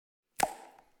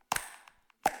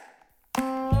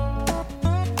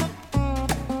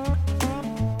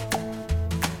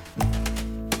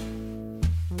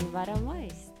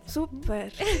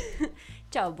Super!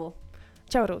 Čau, Bu!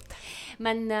 Čau, Rūta!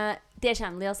 Man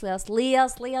tiešām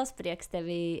liels prieks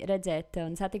tevi redzēt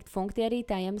un satikt funktierī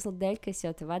tā iemesla dēļ, ka es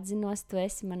jau tev atzinos, tu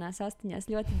esi manās astiņās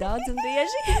ļoti daudz un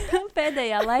bieži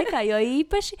pēdējā laikā, jo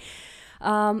īpaši.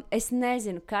 Es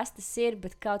nezinu, kas tas ir,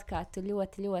 bet kaut kā tu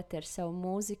ļoti ar savu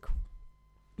mūziku.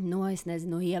 Es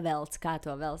nezinu, ievelc, kā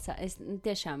to vēl. Es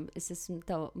esmu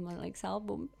tev, man liekas,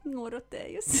 albumu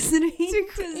norotējusi.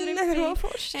 Cik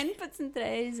neroforši? 11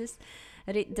 reizes.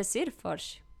 Tas ir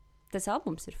forši. Tas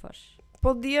albums ir forši.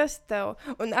 Paldies tev!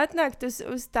 Un atnākt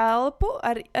uz telpu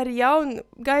ar jaunu,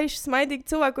 gaišu, smaidīgu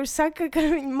cilvēku, kurš saka, ka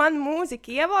man mūzika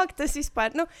ievelk, tas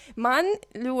vispār, man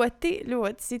ļoti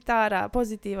sitārā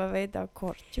pozitīvā veidā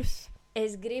korķus.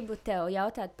 Es gribu tev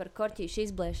jautāt par korķīšu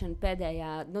izbliešanu pēdējā,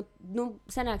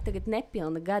 sanāk tagad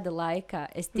nepilna gada laikā.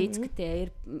 Es ticu, ka tie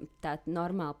ir tādi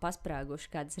normāli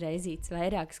pasprāguši kādas reizītes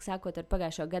vairākas, sākot ar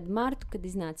pagājušo gadu martu, kad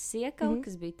iznāca Siekala,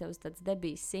 kas bija tavs tāds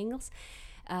debijas singls.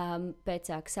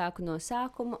 Pēcāk sāku no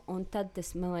sākuma, un tad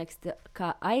tas, man liekas,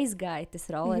 kā aizgāja tas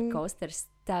rollercoasters.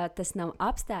 Tas nav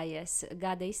apstājies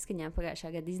gada izskaņā, pagājušā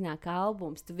gada iznāk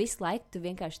albums. Tu visu laiku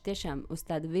vienkārši tiešām uz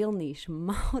tādu vilnīšu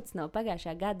mauc no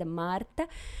pagājušā gada marta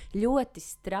ļoti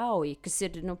strauji, kas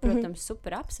ir, protams,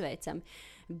 super apsveicami.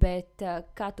 Bet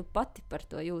kā tu pati par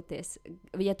to jūties?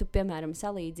 Ja tu, piemēram,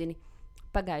 salīdzini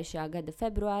pagājušā gada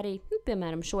februārī,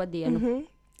 piemēram, šodienu,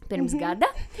 pirms gada,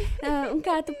 un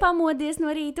kā tu pamodies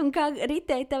no rīta, un kā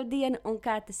ritēja tavu dienu, un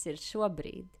kā tas ir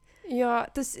šobrīd? Jā,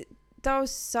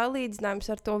 tavs salīdzinājums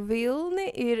ar to vilni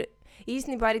ir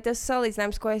īstenībā arī tas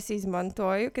salīdzinājums, ko es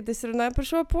izmantoju, kad es runāju par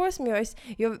šo posmu,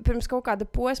 jo pirms kaut kāda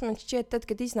posma, man šķiet, tad,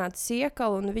 kad iznāca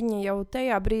Siekala, un viņa jau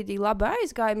tajā brīdī labi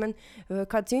aizgāja, man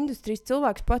kāds industrijas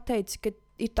cilvēks pateica, ka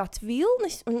ir tāds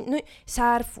vilnis un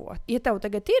sērfot. Ja tev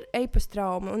tagad ir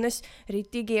eipastrauma, un es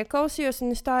rītīgi ieklausījos,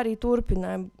 un es tā arī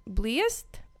turpināju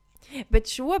bliest, bet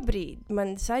šobrīd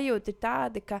man sajūta ir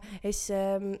tāda, ka es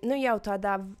jau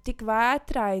tādā tik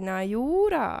vētrainā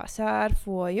jūrā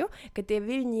sērfoju, ka tie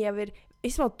viļņi jau ir,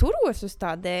 es vēl turos uz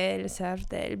tā dēļa,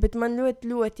 sērfdēļ, bet man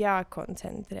ļoti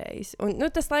jākoncentrējas. Un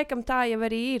tas laikam tā jau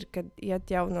arī ir, kad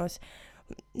iet jaunos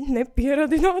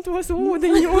nepieradinātos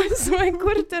ūdeņos vai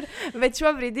kur tur, bet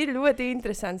šobrīd ir ļoti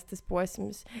interesants tas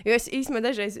posms, jo es īstenībā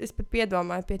dažreiz pat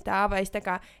piedomāju pie tā, vai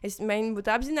es mēģinu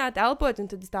būt apzināti elpot, un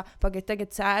tad es tā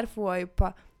tagad sērfoju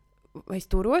vai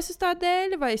es turos uz tā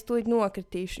dēļa, vai es tūlīt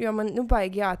nokritīšu, jo man,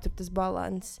 baigi jātur tas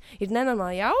balans. Ir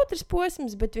nenormāli jautrs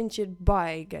posms, bet viņš ir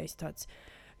baigais tāds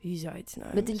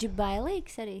izaicinājums. Bet viņš ir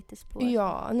bailīgs arī tas posms?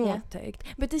 Jā, noteikti.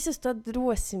 Jā. Bet es esmu tāda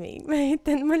drosmīga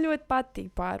meitene. Man ļoti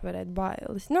patīk pārvarēt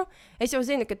bailes. Es jau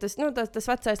zinu, ka tas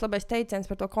vecais labais teiciens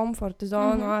par to komforta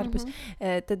zonu ārpus,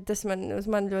 tad tas uz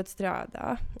mani ļoti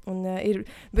strādā. Un,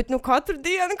 bet katru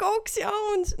dienu kaut kas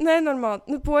jauns.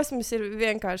 Nenormāli. Posms ir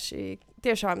vienkārši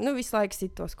tiešām, visu laiku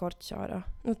sit tos korķus ārā.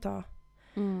 Tā.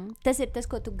 Tas ir tas,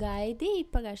 ko tu gaidīji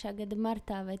pagājušā gada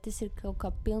martā, vai tas ir kaut kā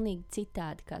pilnīgi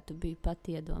citādi, kā tu biji pat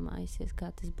iedomājusies,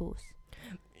 kā tas būs?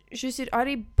 Šis ir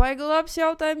arī baigi labs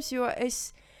jautājums, jo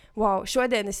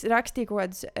šodien es rakstīju kaut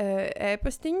kādus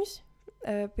e-pastiņus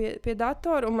pie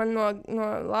datora, un man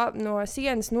no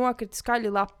sienas nokrita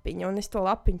skaļa lapiņa, un es to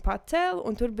lapiņu pacēlu,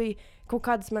 un tur bija kaut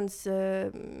kādas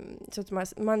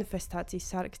manas manifestācijas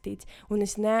sarakstīts. Un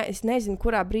es nezinu,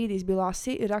 kurā brīdī es biju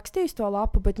rakstījusi to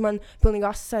lapu, bet man pilnīgi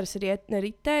asaras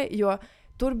ritē, jo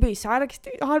tur bija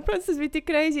sarakstīts, ārprāts, tas bija tik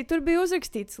crazy, tur bija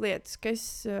uzrakstīts lietas, ka es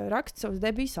rakstu savus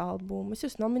debijas albumus,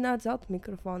 es esmu nominēta zelta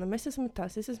mikrofonam, es esmu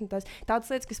tas. Tādas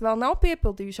lietas, kas vēl nav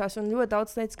piepildījušās, un ļoti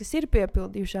daudz lietas, kas ir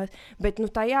piepildījušās, bet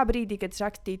tajā brīdī, kad es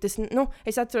rakstīju,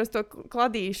 es atceros to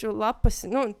kladīšu lapas,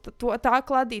 tā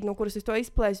kladīte, no kuras es to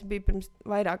izplēsu, bija pirms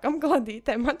vairākam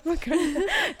kladītēm atpakaļ.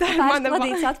 Tā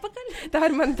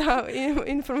ir mana tā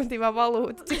informatīvā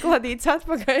valūta, cik kladītes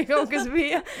atpakaļ kaut kas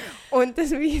bija, un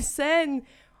tas bija sen.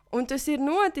 Un tas ir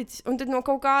noticis, un tad no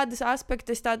kaut kādas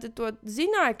aspekta es to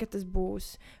zināju, ka tas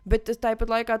būs, bet tas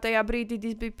tāpat laikā tajā brīdī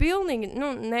tas bija pilnīgi,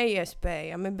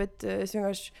 neiespējami, bet es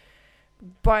vienkārši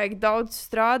baigi daudz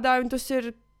strādāju, un tas ir,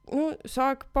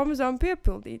 sāk pamazām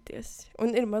piepildīties.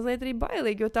 Un ir mazliet arī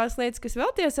bailīgi, jo tās lietas, kas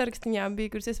vēl tie sarakstiņā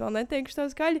bija, kuras es vēl neteikšu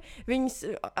tā skaļi, viņas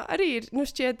arī ir,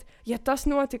 šķiet, ja tas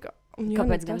notika.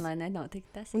 Kāpēc gan, lai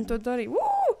nenotika tas? Un tad arī,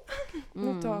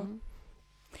 tā.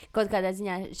 Kaut kādā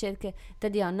ziņā šķiet, ka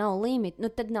tad jau nav limiti,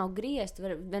 tad nav griestu.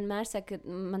 Vienmēr saka,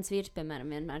 mans vīrs, piemēram,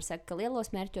 vienmēr saka, ka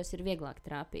lielos mērķos ir vieglāk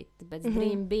trāpīt, tāpēc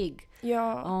dream big. Jā.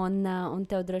 Un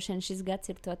tev droši vien šis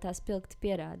gads ir to tā spilgti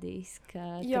pierādījis,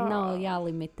 ka nav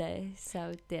jālimitē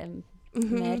savu tiem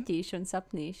mērķīšu un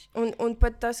sapnīšu. Un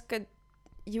pat tas, ka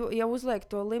ja uzliek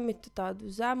to limitu tādu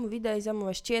zemu, vidēji zemu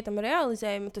vai šķietamu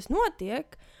realizējumu, tas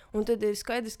notiek, un tad ir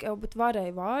skaidrs, ka jau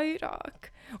varēja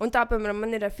vairāk. Un tā, piemēram,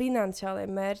 man ir ar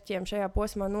finansiāliem mērķiem šajā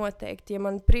posmā noteikti, ja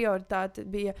man prioritāte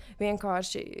bija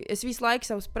vienkārši, es visu laiku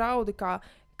savu spraudu kā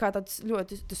tāds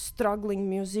ļoti struggling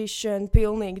musician,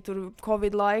 pilnīgi tur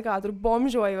Covid laikā, tur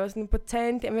bomžojos, pa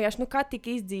centiem, vienkārši, kā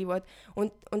tik izdzīvot.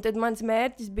 Un tad mans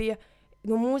mērķis bija,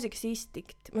 mūzikas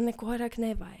iztikt. Man neko vairāk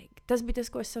nevajag. Tas bija tas,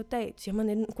 ko es sev teicu. Ja man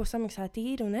ir ko samaksāt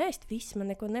īri un ēst, viss, man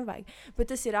neko nevajag. Bet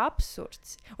tas ir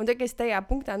absurds. Un tad, kad es tajā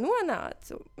punktā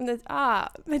nonācu, bet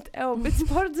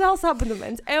sporta zāles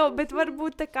abonements, bet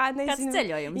varbūt tā kā, nezinu. Kāds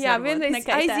ceļojums. Jā, vienreiz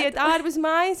aiziet ārpus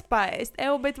mājas paēst,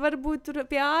 bet varbūt tur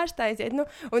pie ārsta aiziet.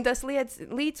 Un tas lietas,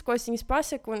 līdz ko es viņas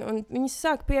pasaku, un viņas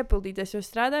sāk piepildīties, jo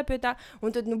strādāju pie tā,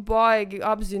 un tad, baigi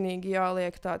apzinīgi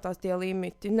jāliek tās tie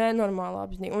limiti, nenormāli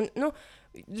apzinīgi. Un,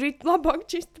 labāk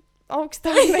čist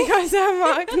augstāk nekā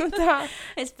zemāk.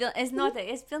 Es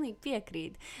pilnīgi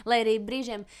piekrītu. Lai arī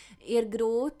brīžiem ir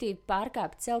grūti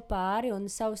pārkāpt sev pāri un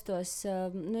savus tos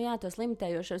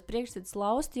limitējošos priekšstatus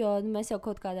laust, jo mēs jau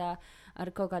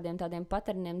ar kaut kādiem tādiem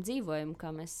paterniem dzīvojam,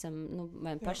 kā mēs esam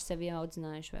vai paši sevi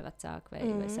audzinājuši, vai vecāki,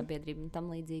 vai sabiedrība un tam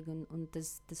līdzīgi. Un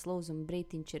tas lūzuma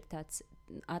brītiņš ir tāds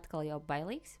atkal jau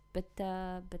bailīgs, bet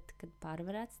kad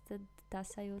pārvarēts, tad tā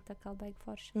sajūta atkal baigi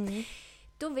forša.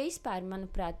 Tu vispār,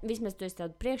 manuprāt, vismaz tu esi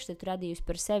tādu priekšstatu radījusi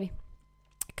par sevi,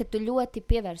 ka tu ļoti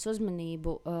pievērs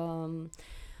uzmanību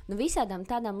visādām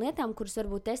tādām lietām, kuras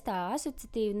varbūt es tā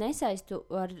asociatīvi nesaistu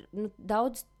ar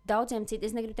daudziem citiem,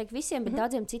 es negribu teikt visiem, bet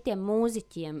daudziem citiem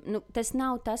mūziķiem. Tas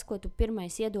nav tas, ko tu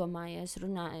pirmais iedomājies,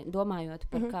 domājot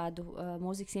par kādu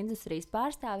mūzikas industrijas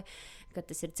pārstāvi, ka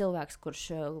tas ir cilvēks, kurš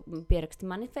pieraksta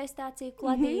manifestāciju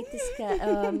kladītis,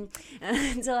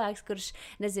 cilvēks, kurš,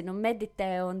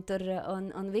 meditē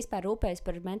un vispār rūpējas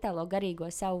par mentālo garīgo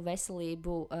savu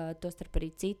veselību, tostarp arī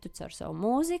citu caur savu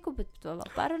mūziku, bet to vēl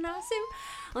parunāsim.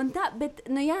 Bet,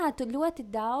 tu ļoti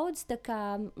daudz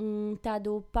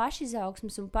tādu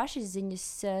pašizaugsmes un pašizziņas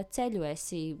ceļu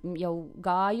esi jau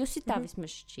gājusi, tā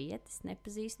vismaz šķiet, es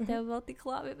nepazīstu tevi vēl tik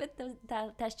labi, bet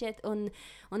tā šķiet, un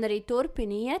arī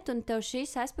turpini iet, un tev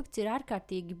šis aspekts ir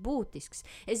ārkārtīgi būtisks.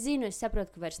 Es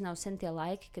saprotu, ka vairs nav sen tie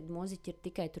laiki, kad mūziķi ir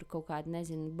tikai tur kaut kādi,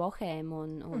 bohēma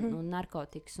un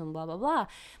narkotikas un bla, bla, bla,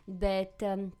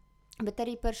 bet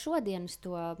arī par šodienas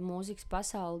to mūzikas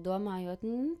pasauli domājot,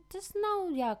 tas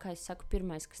nav, kā es saku,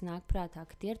 pirmais, kas nāk prātā,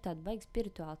 ka tie ir tādi baigi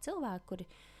spirituāli cilvēki, kuri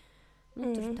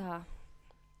tur tā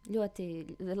ļoti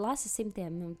lasa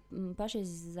simtiem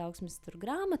pašizaugsmes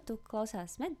grāmatu,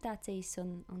 klausās meditācijas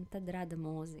un tad rada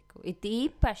mūziku. It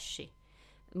īpaši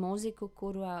mūziku,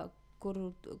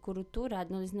 kuru tu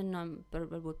rādi, es nezinu,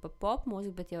 varbūt par pop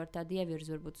mūziku, bet jau ar tādu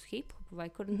ievirzu varbūt uz hip-hopu, vai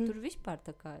kur tur vispār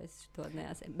tā kā es to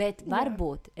neesmu. Bet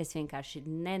varbūt es vienkārši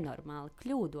nenormāli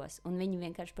kļūdos, un viņi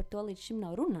vienkārši par to līdz šim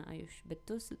nav runājuši, bet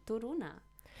tu runā.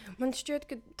 Man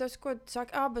šķiet, ka tas, ko tu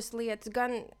saki, abas lietas,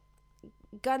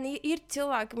 gan ir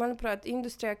cilvēki, manuprāt,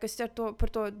 industrijā, kas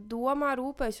par to domā,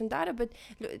 rūpējas un dara, bet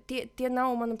tie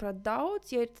nav, manuprāt,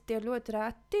 daudz, ja ir tie ļoti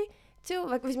reti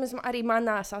cilvēki, vismaz arī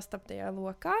manā sastaptajā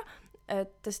lokā.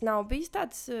 Tas nav bijis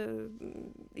tāds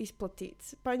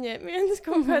izplatīts paņēmiens,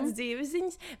 kaut kāds dzīves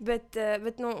ziņas,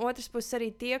 bet no otras puses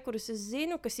arī tie, kurus es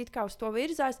zinu, kas it kā uz to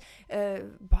virzās,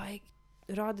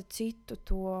 rada citu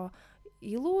to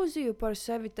ilūziju par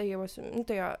sevi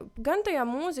gan tajā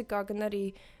mūzikā, gan arī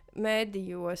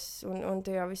mēdījos un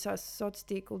tajā visās sociālā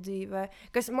tīkla dzīvē,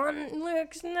 kas man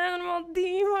liekas nenormāli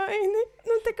dīvaini.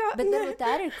 Bet varbūt tā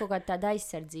ir kaut kāda tāda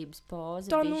aizsardzības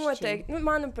poza. Tā noteikti.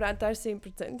 Manuprāt, tā ir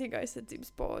 100%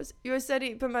 aizsardzības poza. Jo es arī,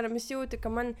 piemēram, jūtu,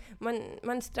 ka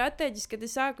man strateģiski, kad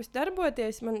es sāku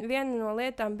darboties, man viena no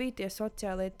lietām bija tie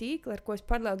sociālie tīkli, ar ko es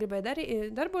paralēli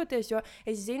gribēju darboties, jo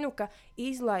es zinu, ka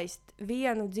izlaist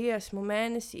vienu dziesmu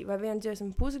mēnesī vai vienu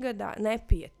dziesmu pusgadā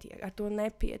nepietiek. Ar to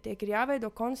nepietiek. Ir jāveido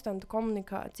konstanta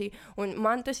komunikācija. Un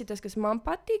man tas ir tas, kas man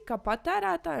patīk, kā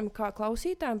patērētājiem, kā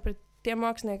klausītājiem, pret tiem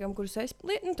māksliniekam, kurus es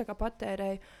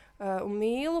patērēju un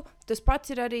mīlu. Tas pats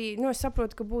ir arī, es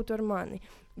saprotu, ka būtu ar mani.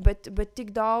 Bet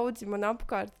tik daudzi man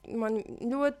apkārt, man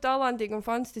ļoti talantīgi un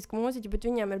fantastiski mūziķi, bet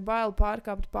viņiem ir bail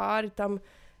pārkāpt pāri tam,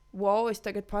 es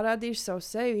tagad parādīšu savu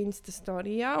sevi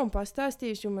Instastorijā un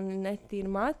pastāstīšu, un man ir netīri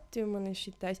mati, un man ir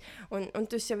šitais. Un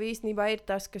tas jau īstenībā ir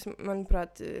tas, kas,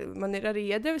 manuprāt, man ir arī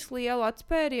iedevis lielu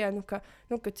atspērienu, ka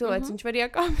cilvēks viņš var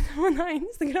iekāpt manā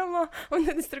Instagramā, un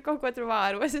tad es tur kaut ko tur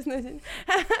vāros, es nezinu.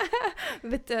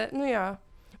 Bet, jā.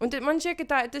 Un tad man šķiet,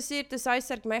 ka tas ir tas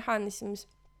aizsarga mehānisms,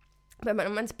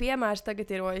 Piemēram, mans piemērs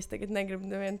tagad ir, es tagad negribu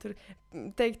nevienu tur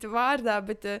teikt vārdā,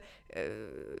 bet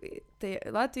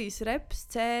Latvijas rap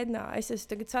scēnā es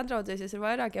esmu tagad sadraudzējies ar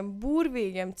vairākiem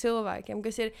burvīgiem cilvēkiem,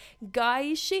 kas ir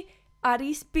gaiši,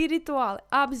 arī spirituāli,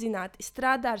 apzināti,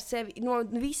 strādā ar sevi, no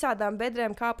visādām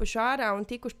bedrēm kāpuši ārā un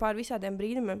tikuši pār visādiem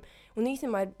brīnumiem. Un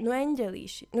īstenībā ir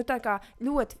eņģelīši. Tā kā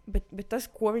ļoti, bet tas,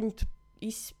 ko viņi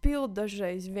izpilda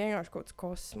dažreiz vienkārši kaut kāds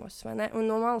kosmos, vai ne? Un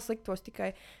no malas liktos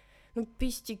tikai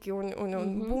pišķiki un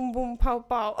bum, bum, pau,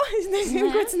 pau. Es nezinu,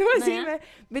 ko tas nozīmē,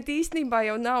 bet īstenībā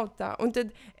jau nav tā. Un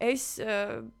tad es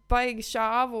baigi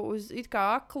šāvu uz it kā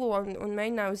aklo un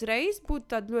mēģināju uzreiz būt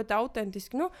tāda ļoti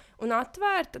autentiski, un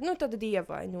atvērta, tāda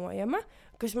ievainojama,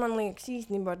 kas man liekas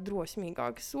īstenībā ir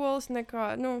drosmīgāks solis nekā,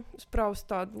 spraust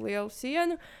tādu lielu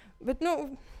sienu. Bet,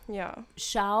 jā.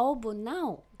 Šaubu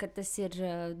nav, ka tas ir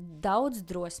daudz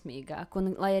drosmīgāk.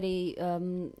 Un, lai arī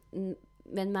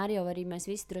vienmēr jau arī mēs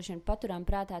visi droši vien paturām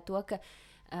prātā to, ka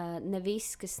ne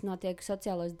viss, kas notiek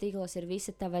sociālos tīklos, ir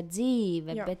visa tava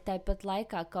dzīve, jā. Bet tāpat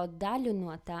laikā kaut daļu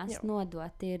no tās jā.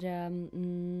 Nodot ir,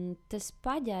 tas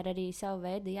paģēra arī savu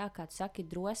veidu, jā, kā tu saki,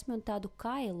 drosmi un tādu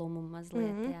kailumu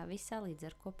mazliet, jā, visā līdz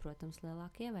ar ko, protams,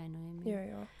 lielāku ievainojumu.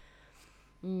 Jā.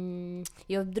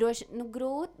 Jo droši,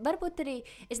 grūti, varbūt arī,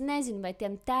 es nezinu, vai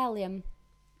tiem tēliem,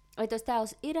 vai tos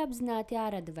tēlus ir apzināti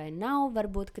jārada vai nav,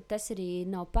 varbūt, ka tas arī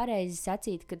nav pareizi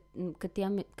sacīt, ka tie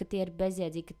ir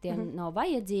bezjēdzīgi, ka tie nav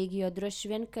vajadzīgi, jo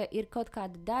droši vien, ka ir kaut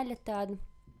kāda daļa tāda,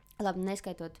 labi,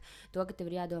 neskaitot to, ka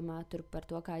tev ir jādomā tur par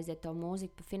to, kā aiziet to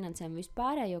mūziku, par finansēm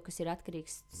vispārējo, kas ir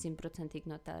atkarīgs 100%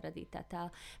 no tā radītā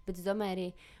tēla, bet es domāju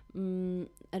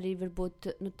arī varbūt,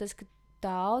 tas, ka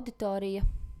tā auditorija,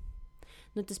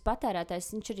 tas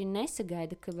patērētājs, viņš arī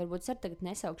nesagaida, ka varbūt es arī tagad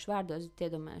nesaukšu vārdos, bet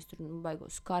iedomājos tur, baigo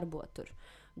skarbo tur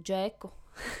džeku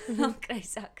no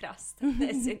kreisā krasta,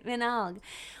 nezinu, vienalga.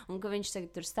 Un ka viņš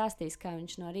tagad tur stāstīs, kā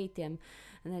viņš no rītiem,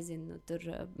 nezinu, tur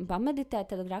pameditē,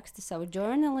 tad raksta savu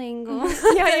journalingu.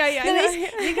 Jā.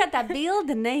 Kā tā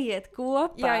bilde neiet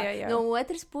kopā. Jā. No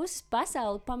otras puses,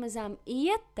 pasauli pamazām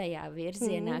iet tajā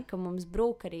virzienā, ka mums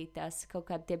brūk arī tās kaut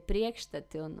kādi tie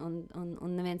priekšstati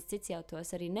un neviens cits jau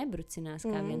tos arī nebrucinās,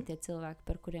 kā vien tie cilvēki,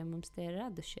 par kuriem mums tie ir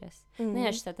radušies.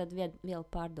 Jā, šis tā viela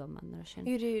pārdomā, droši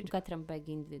vien. Ir. Katram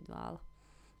beigas individuāli.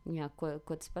 Jā, ko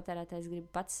tas patērētājs grib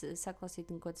pats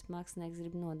saklausīt un ko tas mākslinieks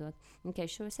grib nodot. Okay,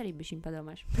 šo es arī bišķiņ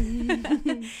padomāšu.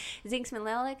 Zings, man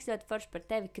liekas ļoti forši par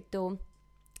tevi, ka tu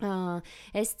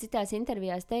esi citās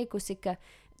intervijās teikusi, ka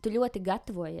tu ļoti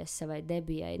gatavojies savai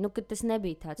debijai. Ka tas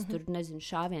nebija tāds, tur, nezinu,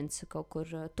 šāviens kaut kur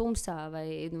tumsā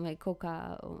vai kaut kā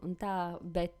un tā,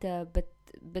 bet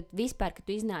vispār, ka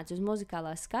tu iznāci uz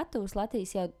muzikālās skatuves,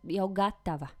 Latvijas jau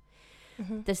gatava.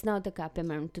 Tas nav tā kā,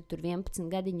 piemēram, tu tur 11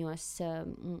 gadiņos,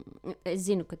 es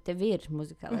zinu, ka tev ir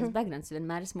muzikālais backgrounds,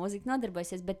 vienmēr esmu mūzika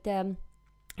nodarbojusies, bet,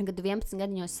 kad tu 11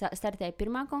 gadiņos startēji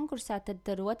pirmā konkursā, tad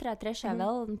tur 2., 3.,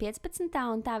 vēl 15.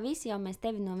 un tā visi jau mēs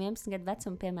tevi no 11 gadu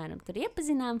vecuma, piemēram, tur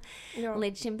iepazinām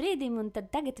līdz šim brīdim, un tad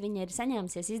tagad viņa ir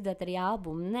saņēmusies izdot arī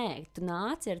albumu. Nē, tu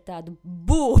nāci ar tādu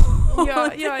bum!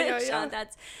 Jā.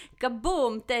 Tāds, ka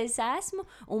bum, te es esmu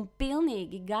un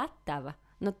pilnīgi gatava.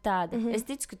 Tāda. Es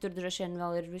ticu, ka tur droši vien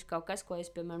vēl ir viss kaut kas, ko es,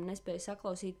 piemēram, nespēju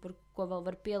saklausīt, par ko vēl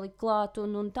var pielikt klāt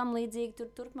un tam līdzīgi tur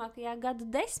turpmākajā gadu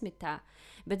 10.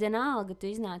 Bet vienalga, tu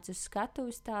iznāci uz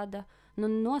skatuves tāda,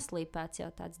 noslīpēts jau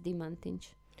tāds dimantiņš.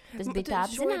 Tas bija tā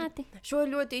apzināti? Šo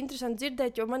ļoti interesanti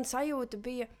dzirdēt, jo man sajūta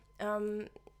bija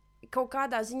kaut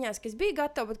kādā ziņā, ka es biju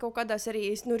gatava, bet kaut kādās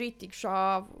arī es ritīgi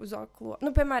šāvu uz aklo.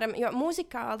 Piemēram, jo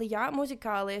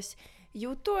muzikāli es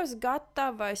jūtos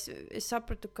gatava, es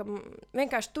sapratu, ka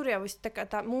vienkārši tur jau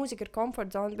tā mūzika ir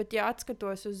komforta zona, bet ja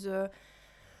atskatos uz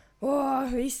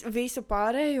visu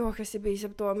pārējo, kas ir bijis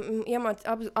ap to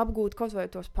apgūt kaut vai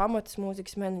tos pamatus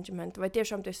mūzikas menedžmentu, vai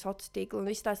tiešām tie sociāli tīkli,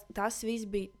 un tas viss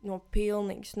bija no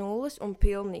pilnīgas nulles un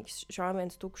pilnīgs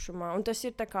šāviens tukšumā. Un tas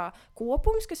ir tā kā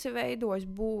kopums, kas ir veidojis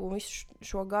būvu visu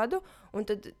šo gadu, un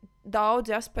tad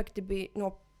daudzi aspekti bija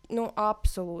no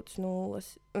absolūts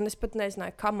nulles. Un es pat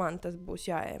nezināju, kā man tas būs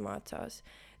jāiemācās.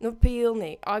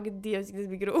 Pilnīgi. Ak, Dievs, tas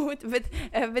bija grūti. Bet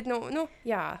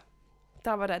jā,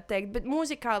 tā varētu teikt. Bet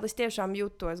muzikāli es tiešām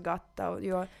jūtos gatavu,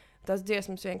 jo tās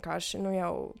dziesmas vienkārši,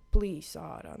 jau plīs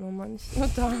ārā no manis.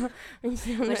 Tā.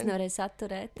 Vairs nevarēja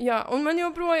saturēt. Jā, un man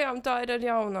joprojām tā ir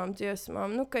ar jaunām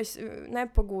dziesmām. Ka es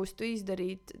nepagūstu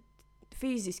izdarīt,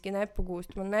 fiziski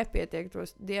nepagūstu, man nepietiek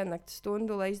tos diennakts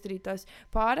stundu, lai izdarītu tās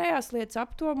pārējās lietas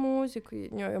ap to mūziku,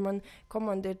 jo man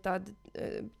komanda ir tāda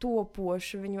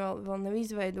topoša, viņa vēl nav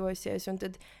izveidojusies, un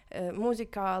tad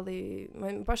muzikāli,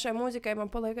 pašai mūzikai man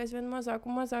paliek aizvien mazāk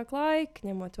un mazāk laika,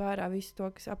 ņemot vērā visu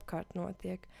to, kas apkārt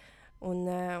notiek. Un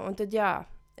tad jā,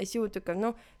 es jūtu, ka,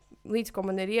 līdz ko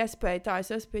man ir iespēja, tā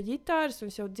es esmu pie ģitāras, un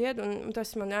es jau dziedu, un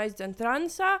tas man aizdzen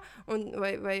transā,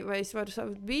 vai es varu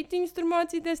savus bītiņus tur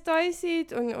mācīties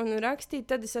taisīt un rakstīt,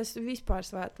 tad es esmu vispār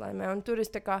svētlaimē, un tur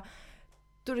es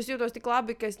jūtos tik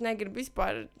labi, ka es negribu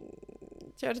vispār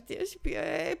ķerties pie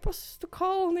e-pastu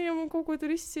kalniem un kaut ko tur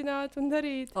izcināt un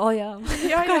darīt. Jā.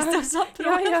 Jā. Es to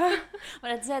saprotu. Jā.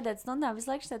 Varētu sēdēt stundām,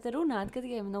 visu laiku šeit runāt, kad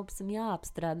tikai man upsam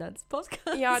jāapstrādā tas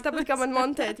podcasts. Jā, tāpēc kā man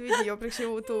montēt video priekš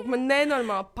YouTube. Man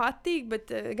nenormāli patīk, bet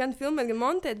gan filmēt, gan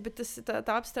montēt, bet tas tā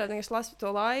apstrādā, ka es lasu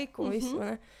to laiku un visu,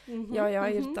 ne? Jā,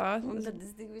 ir tā. Un tad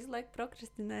es visu laiku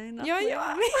prokrastinēju. Jā.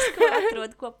 Ko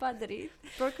atrod, ko padarīt.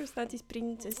 Prokrastācijas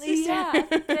princeses. Jā,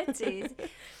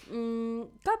 precīzi.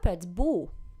 Kāpēc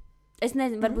bū? Es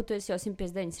nezinu, varbūt tu esi jau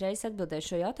 159 reizes atbildēju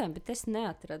šo jautājumu, bet es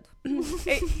neatradu.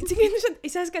 Cik es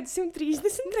esmu kāds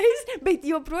 130 reizes, bet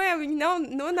joprojām viņi nav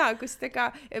nonākusi tā kā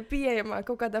pieejamā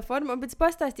kaut kādā formā, bet es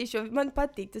pastāstīšu, jo man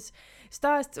patīk tas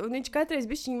stāsts, un viņš katreiz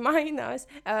bišķiņ mainās.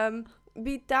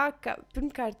 Bija tā, ka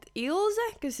pirmkārt Ilze,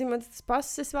 kas ir mans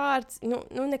pases vārds,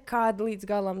 nekāda līdz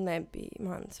galam nebija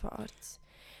mans vārds.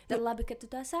 Tad labi, ka tu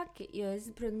tā saki, jo es,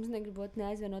 protams, negribot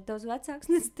neaizvienot tavus vecākus,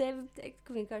 un es tevi teiktu,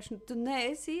 ka vienkārši tu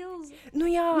neesi Ilze.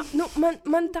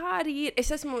 Man tā arī ir.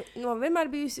 Es esmu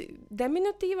vienmēr bijusi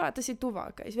diminutīvā, tas ir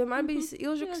tuvākais. Vienmēr bijusi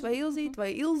Ilžuks vai Ilzīt vai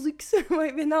Ilziks vai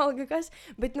vienalga kas,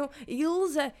 bet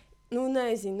Ilze,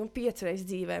 nezinu, 5 reizes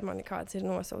dzīvē mani kāds ir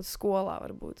nosaucis skolā,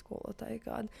 varbūt skolotāji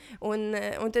kādu.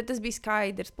 Un tad tas bija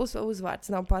skaidrs, plus vēl uzvārds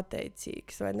nav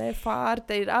pateicīgs, vai ne?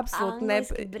 Fārte ir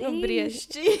absolūti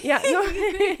brīnišķīgi. Jā,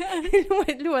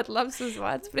 ļoti labs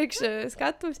uzvārds priekš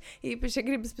skatuves, īpaši, ja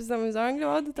gribas pēc tam uz angļu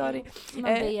auditoriju.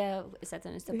 Man bija, es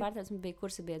atceros, to pārtauc, man bija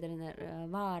kursabiedrina ar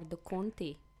vārdu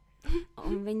Kunti,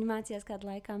 un viņi mācījās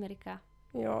kādu laiku Amerikā.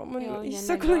 Jā, man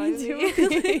izsaka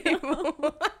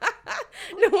līdzjūtību.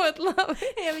 Ļoti labi.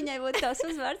 Ja viņai būtu tās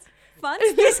uzvārds,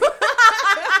 fantastiski.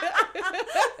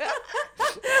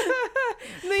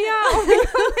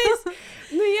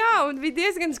 Un bija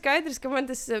diezgan skaidrs, ka man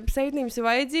tas pseidonīms ir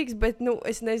vajadzīgs, bet,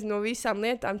 es nezinu, no visām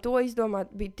lietām to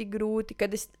izdomāt bija tik grūti,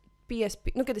 kad es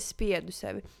spiedu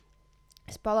sevi.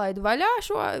 Es palaidu vaļā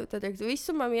šo, tad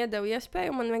visumam iedevu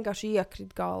iespēju, un man vienkārši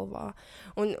iekrit galvā.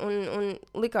 Un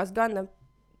likās gana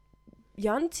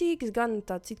jancīgs, gan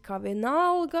tāds it kā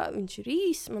vienalga, viņš ir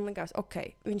īs, man likās,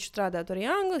 viņš strādātu arī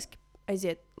angliski,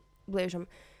 aiziet bliežam.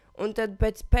 Un tad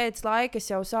pēc laika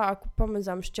es jau sāku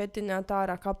pamazām šķetināt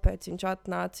ārā, kāpēc viņš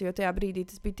atnāca, jo tajā brīdī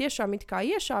tas bija tiešām it kā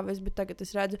iešāvies, bet tagad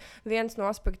es redzu viens no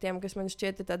aspektiem, kas man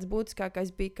šķiet tāds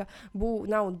būtiskākais bija, ka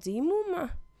nav dzimuma.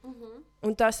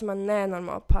 Un tas man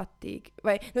nenormāli patīk.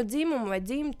 Vai dzimumu vai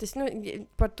dzimtas,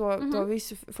 par to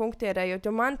visu funkcionējot,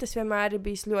 jo man tas vienmēr ir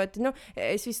bijis ļoti,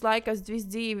 es visu laiku visu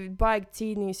dzīvi baigi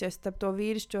cīnījusies starp to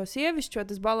vīrišķo sievišķo,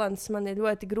 tas balanss man ir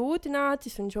ļoti grūti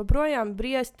nācis, un joprojām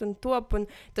briest un top, un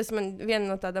tas man viena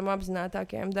no tādām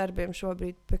apzinātākajiem darbiem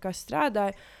šobrīd, pie kā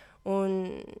strādāju.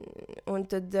 Un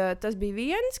tad tas bija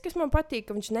viens, kas man patīk,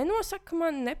 ka viņš nenosaka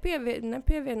man,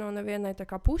 nepievieno nevienai tā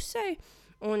kā pusei.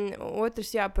 Un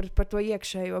otrs, par to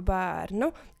iekšējo bērnu,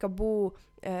 ka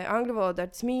angļu valodā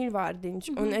ir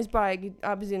mīļvārdiņš, un es baigi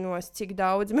apzinos, cik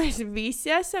daudz mēs visi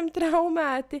esam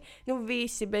traumēti,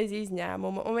 visi bez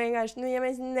izņēmuma. Un vienkārši, ja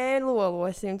mēs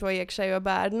nelolosim to iekšējo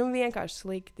bērnu, vienkārši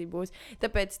slikti būs.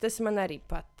 Tāpēc tas man arī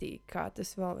patīk, kā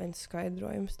tas vēl viens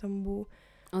skaidrojums tam būs.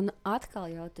 Un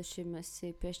atkal jau šim esi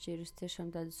piešķīrusi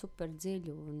tiešām tādu super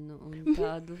dziļu un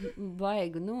tādu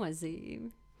baigu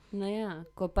nozīmi.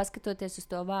 Ko paskatoties uz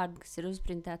to vārdu, kas ir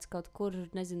uzprintēts kaut kur,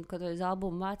 nezinu, kaut uz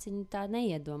albumu vāciņu, tā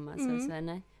neiedomāsies, vai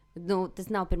ne? Tas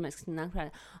nav pirmais, kas man nāk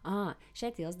prātā.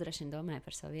 Šeit Ilze droši vien domāja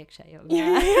par savu iekšējo. Jā.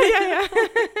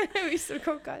 Visur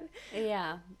kaut kādi. Jā.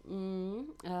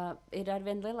 Ir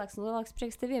arvien lielāks un lielāks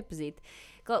prieks tevi iepazīt.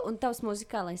 Un tavs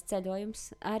muzikālais ceļojums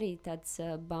arī tāds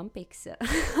bumpīgs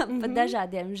pa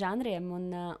dažādiem žanriem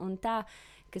un tā,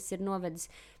 kas ir novedis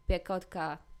pie kaut kā.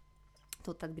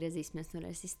 Tūlīt atgriezīsimies,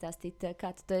 varēs izstāstīt, kā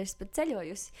tu to esi pat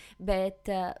ceļojusi. Bet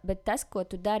tas, ko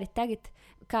tu dari tagad,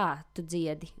 kā tu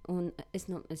dziedi, un es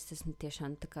esmu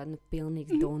tiešām tā kā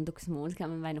pilnīgs dunduks mūzikā,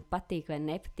 man vai patīk vai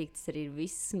nepatīk, tas arī ir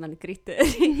viss mani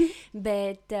kritēriji.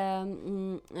 Bet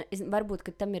varbūt,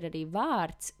 ka tam ir arī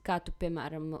vārds, kā tu,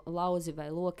 piemēram, lauzi vai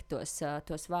loki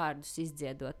tos vārdus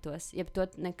izdziedot. Ja to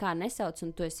nekā nesauc,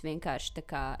 un tu esi vienkārši tā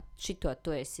kā šito,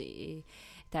 tā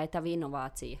ir tava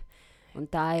inovācija. Un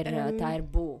tā ir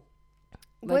bū.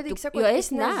 Godīgi sakot, jo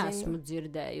es neesmu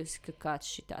dzirdējusi, ka kāds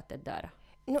šitā te dara.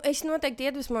 Es noteikti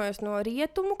iedvesmojos no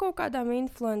rietumu kaut kādām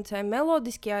influencēm,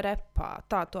 melodiskajā repā,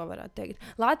 tā to varētu teikt.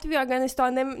 Latvijā gan es tā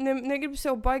negribu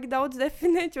sev baigi daudz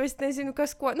definēt, jo es nezinu,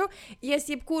 kas ko. Ja es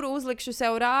jebkuru uzlikšu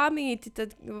sev rāmīti,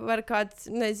 tad var kāds,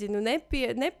 nezinu,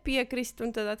 nepiekrist,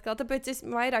 un tad atkal, tāpēc es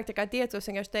vairāk tā kā tiecos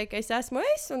vienkārši teikt, ka es esmu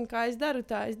un kā es daru,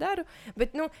 tā es daru.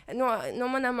 Bet, no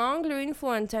manām angļu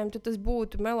influencēm, tad tas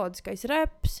būtu melodiskais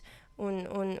reps, un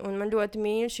man ļoti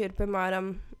mīļš ir,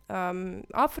 piemēram,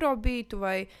 afrobeatu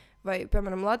vai,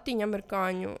 piemēram,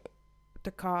 latīņamerikāņu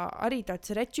arī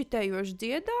tāds rečitējošs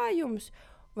dziedājums,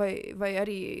 vai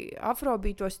arī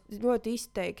afrobeatos ļoti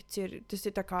izteikts ir, tas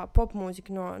ir tā kā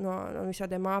popmūzika no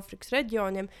visādiem Āfrikas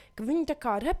reģioniem, ka viņi tā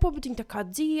kā repo, bet viņi tā kā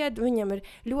dzied, viņam ir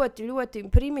ļoti, ļoti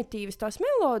primitīvas tās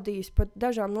melodijas pat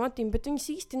dažām notīm, bet viņas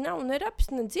īsti nav ne raps,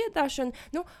 ne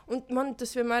dziedāšana, un man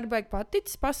tas vienmēr baigi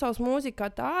paticis, pasaules mūzika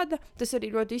kā tāda, tas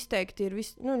arī ļoti izteikti ir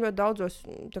ļoti daudzos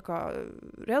tā kā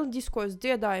reliģiskos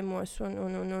dziedājumos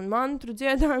un mantru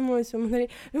dziedājumos, un man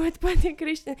arī ļoti patīk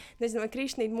nezinu, vai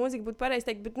krišnīta mūzika būtu pareizi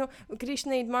teikt, bet,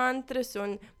 krišnīta mantras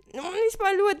un man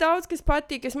vispār ļoti daudz, kas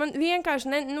patīk. Man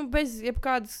vienkārši, bez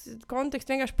jebkādas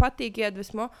konteksta vienkārši patīk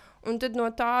iedvesmo. Un tad no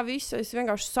tā visa es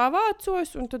vienkārši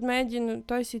savācos un tad mēģinu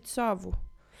taisīt savu.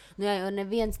 Jā, jo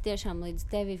neviens tiešām līdz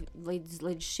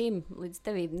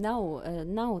tevi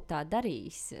nav tā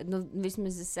darījis.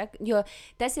 Vismaz es saku, jo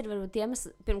tas ir varbūt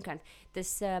iemesls, pirmkārt,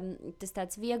 tas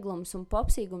tāds vieglums un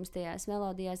popsīgums tajās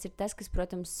melodijās ir tas, kas,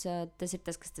 protams, tas ir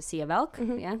tas, kas tas ievelk,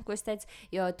 ja, ko es teicu,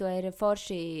 jo to ir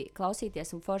forši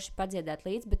klausīties un forši padziedāt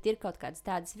līdz, bet ir kaut kādas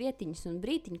tādas vietiņas un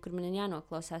brītiņi, kur man ir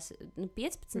jānoklausās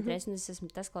 15 reizes, un es esmu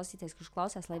tas klausītājs, kurš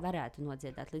klausās, lai varētu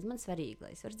nodziedāt līdz. Man svarīgi,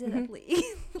 lai es varu dziedāt līdz.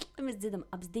 Lai mēs dziedam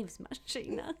abas divas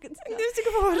mašīnā. Cik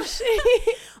forši!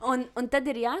 un tad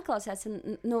ir jāklausās, un,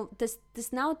 tas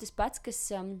nav tas pats, kas,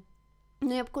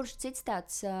 jebkurš cits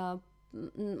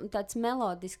tāds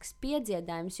melodisks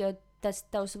piedziedājums, jo tas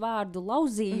tavs vārdu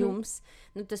lauzījums,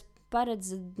 tas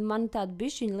paredz man tādu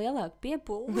bišķiņu lielāku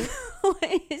piepūli,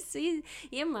 lai es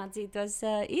iemācītos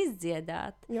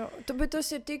izdziedāt. Jā, bet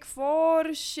tas ir tik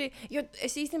forši, jo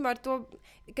es īstenībā ar to,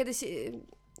 kad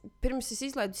pirms es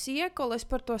izlaidu Siekolu, es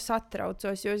par to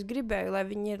satraucos, jo es gribēju, lai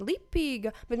viņa ir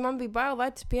lipīga, bet man bija bail, vai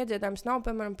tas piedziedājums nav,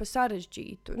 piemēram, pa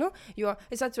sarežģītu. Jo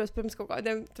es atceros pirms kaut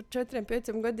kādiem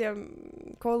 4-5 gadiem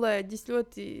kolēģis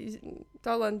ļoti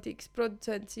talantīgs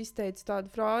producents izteica tādu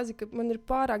frāzi, ka man ir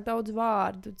pārāk daudz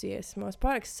vārdu dziesmās,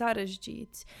 pārāk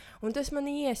sarežģīts. Un tas man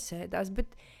iesēdās,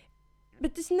 bet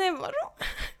es nevaru.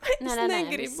 Es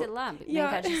negribu. Tas ir labi.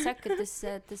 Vienkārši saka, ka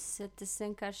tas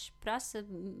vienkārši prasa,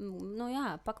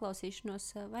 paklausīšanos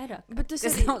vairāk. Bet tas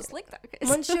nav sliktākais.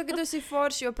 Man šķiet, ka tas ir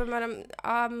forši, jo, piemēram,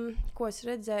 ko es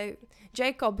redzēju,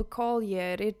 Jacob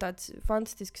Collier ir tāds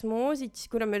fantastisks mūziķis,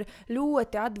 kuram ir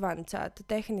ļoti advancēta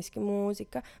tehniski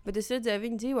mūzika, bet es redzēju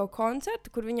viņu dzīvo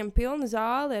koncertu, kur viņam pilna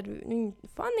zāle ar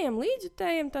viņu faniem,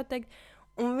 līdzjutējiem, tā teikt,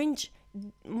 un viņš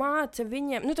māca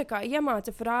viņiem,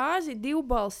 iemāca frāzi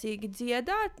divbalsīgi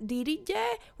dziedāt, diriģē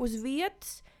uz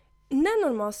vietas,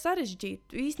 nenormāli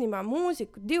sarežģītu īstenībā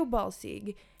mūziku,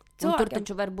 divbalsīgi. Un tur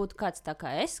taču var būt kāds tā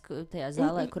kā es, tajā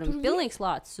zālē, kuram ir pilnīgs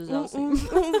lācis uz ausīm.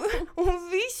 Un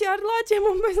visi ar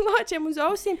lāčiem un bez lāčiem uz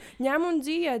ausīm ņem un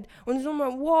dzied. Un es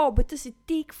domāju, wow, bet tas ir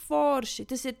tik forši,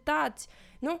 tas ir tāds,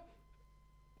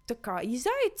 tā kā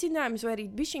izaicinājums, vai arī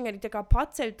bišķiņ arī tā kā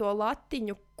paceļ to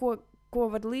latiņu, ko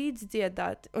var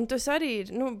līdzdziedāt. Un tas arī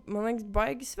ir, man liekas,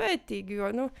 baigi svētīgi, jo,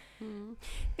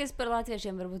 Kas par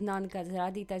latviešiem varbūt nav nekāds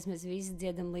rādītājs, mēs visi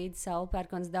dziedam līdz Saula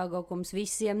Pērkons Daugavkums,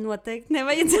 visiem noteikti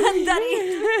nevajadzētu darīt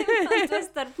to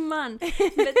starp man,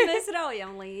 bet mēs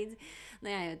raujam līdzi.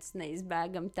 Jā, jo tas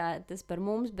neizbēgam tas par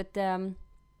mums, bet...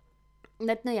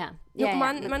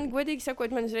 Man godīgi sakot,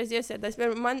 man uzreiz iesēdās.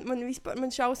 Man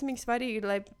šausmīgi svarīgi ir,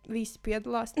 lai visi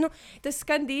piedalās. Tas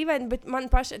skan dīvaini, bet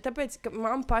tāpēc, ka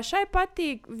man pašai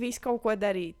patīk visu kaut ko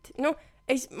darīt.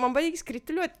 Man baigi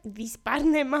skrituļot, vispār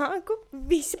nemāku,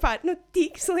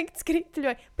 tik slikti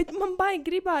skrituļot, bet man baigi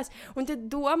gribās. Un tad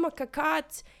doma, ka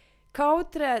kāds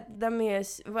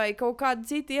kautrēdamies vai kaut kādu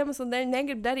citu iemeslu dēļ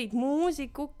negrib darīt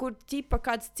mūziku, kur ķipa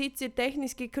kāds cits ir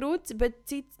tehniski krūts, bet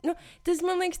cits, tas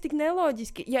man liekas tik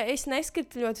neloģiski. Ja es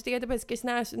neskritļotu tikai tāpēc, ka es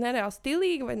neesmu nereāli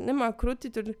stilīga vai nemāku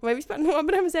kruti tur vai vispār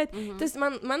nobremzēt, tas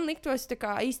man liktos tā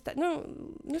kā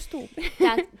stūpi.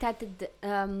 Tātad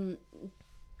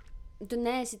tu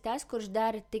neesi tas, kurš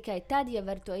dara tikai tad, ja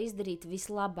var to izdarīt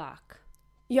vislabāk.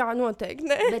 Jā, noteikti.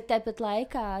 Ne? Bet tāpat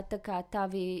laikā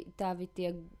tavi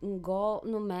tie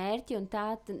mērķi un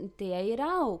tie ir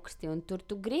augsti, un tur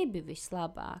tu gribi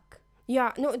vislabāk. Jā,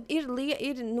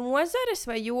 ir nozares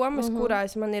vai jomas,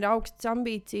 kurās man ir augstas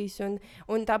ambīcijas,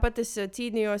 un tāpat es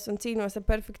cīnos ar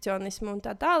perfekcionismu un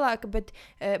tā tālāk, bet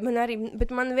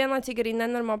man vienlaicīgi arī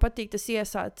nenormāli patīk tas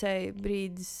iesācēju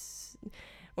brīdis,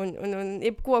 un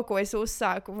jebko, ko es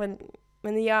uzsāku,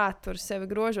 man jātur sevi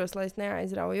grožos, lai es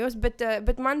neaizraujos,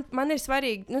 bet man ir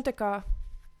svarīgi, tā kā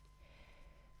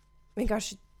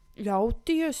vienkārši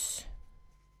ļauties.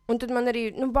 Un tad man arī,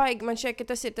 baigi, man šķiet, ka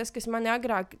tas ir tas, kas mani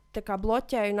agrāk tā kā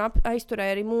bloķēja un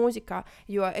aizturēja arī mūzikā,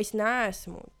 jo es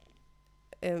neesmu,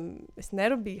 es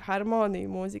nerubīju harmoniju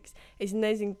mūzikas, es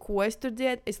nezinu, ko es tur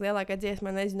dziedu, es lielākā dziesmā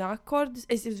nezinu akordus,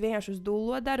 es vienkārši uz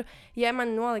dullo daru. Ja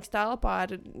man noliks telpā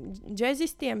ar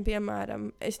džezistiem, piemēram,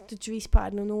 es taču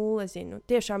vispār nulle zinu.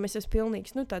 Tiešām es esmu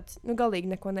pilnīgs, tāds, galīgi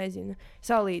neko nezinu,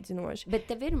 salīdzinoši. Bet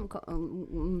tev ir,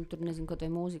 tur nezinu, ko tev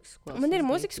ir mūzikas skolas? Man ir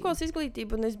mūzikas skolas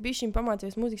izglītība, un es bišķiņ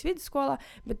pamācījos mūzikas vidusskolā,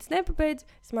 bet es nepabeidzu,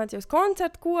 es mācījos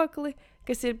koncertu kokli,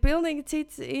 kas ir pilnīgi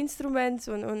cits instruments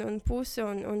un puse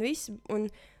un viss. Un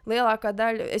lielākā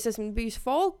daļa, es esmu bijusi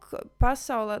folk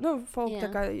pasaulē, folk tā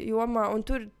kā jomā, un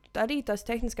tur arī tās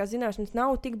tehniskās zināšanas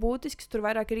nav tik būtiskas, tur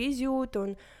vairāk ir izjūta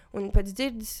un pēc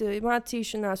dzirdes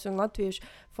mācīšanās, un latviešu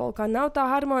folkā nav tā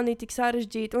harmonija tik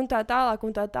sarežģīta, un tā tālāk.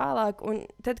 Un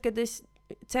tad, kad es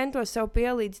centos sev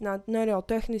pielīdzināt nereāli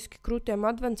tehniski krūtiem,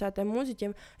 advancētiem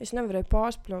mūziķiem, es nevarēju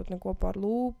pārspļaut neko pār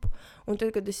lūpu. Un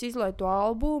tad, kad es izlaidu to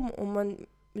albumu, un man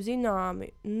zināmi,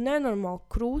 nenormāli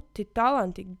krūti,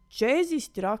 talantīgi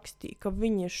džēzisti rakstīja, ka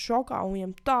viņi ir šokā, un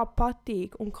viņiem tā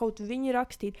patīk, un kaut viņi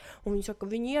rakstīt, un viņi saka,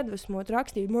 ka viņi iedvesmot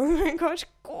rakstīt, man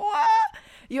vienkārši, ko?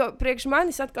 Jo priekš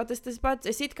manis atkal tas pats,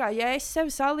 es it kā, ja es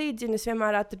sevi salīdzinu, es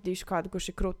vienmēr atradīšu kādu, kurš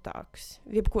ir krutāks,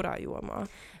 jebkurā jomā.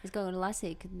 Es kaut kā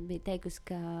lasīju, ka bija teikusi,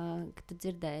 ka tu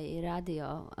dzirdēji radio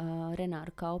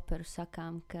Renāru Kauperu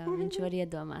sakām, ka viņš var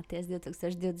iedomāties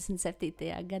 2027.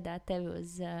 gadā tevi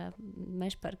uz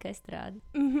Mežparka estrādi.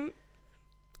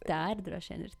 Tā ir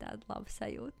droši vien ir tāda laba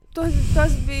sajūta.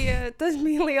 Tas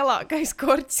bija lielākais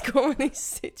korķis, ko man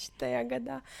izsita šajā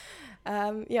gadā.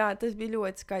 Jā, tas bija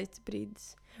ļoti skaists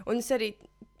brīdis. Un es arī,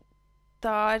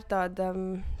 tā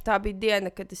bija diena,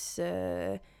 kad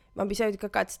man bija sajūta, ka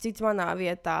kāds cits manā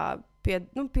vietā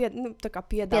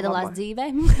piedalās dzīvē.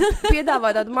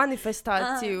 Piedāvā tādu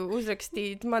manifestāciju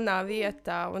uzrakstīt manā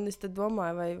vietā, un es tad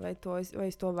domāju, vai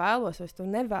es to vēlos, vai es to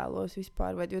nevēlos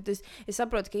vispār. Jo es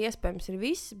saprotu, ka iespējams ir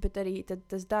viss, bet arī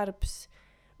tas darbs,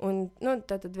 un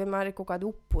tad vienmēr ir kaut kādi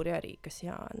upuri arī, kas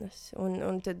jānes.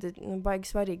 Un tad baigi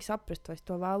svarīgi saprast, vai es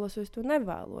to vēlos, vai es to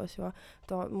nevēlos, jo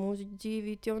to mūziķu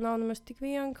dzīvīt jau nav nemaz tik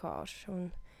vienkārši.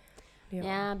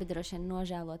 Jā, bet droši vien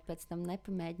nožēlot pēc tam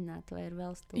nepamēģināt, vai ir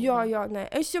vēl stūri. Jā, nē,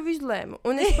 es jau izlēmu.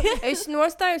 Un es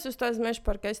nostājos uz tās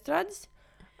Mežparka estrādes,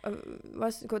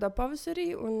 kādā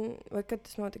pavasarī, vai kad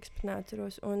tas notiks, pat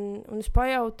neatceros. Un es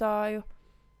pajautāju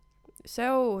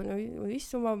sev un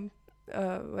visumam,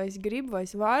 vai es gribu, vai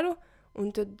es varu,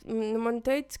 un tad man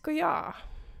teica, ka jā.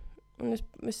 Un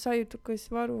es sajūtu, ka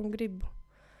es varu un gribu.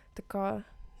 Tā kā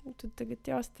tad tagad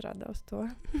jāstrādā uz to.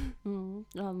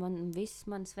 Viss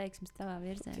manas veiksmes tavā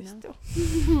virzienā.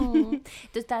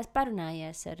 Tu tās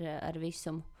parunājies ar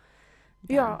visumu.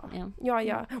 Jā.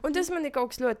 Un tas man ir kaut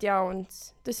kas ļoti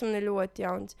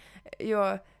jauns. Jo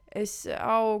es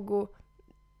augu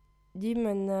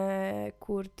ģimenē,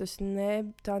 kur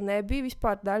tā nebija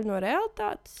vispār daļa no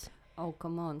realitātes.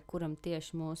 Kuram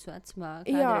tieši mūsu vecumā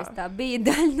kādreiz tā bija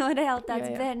daļa no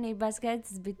realitātes bērnībā, skaidrs,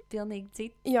 tas bija pilnīgi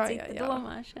cita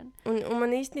domāšana. Un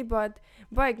man īstenībā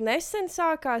baigi nesen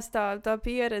sākās tā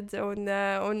pieredze,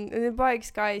 un baigi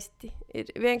skaisti.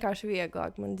 Ir vienkārši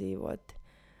vieglāk man dzīvot.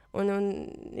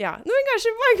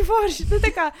 Vienkārši baigi forši.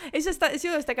 Es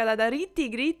jūtos tādā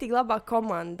rītīgi labā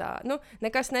komandā.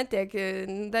 Nekas netiek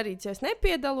darīts, ja es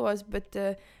nepiedalos, bet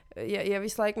ja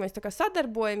visu laiku mēs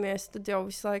sadarbojamies, tad jau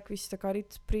visu laiku viss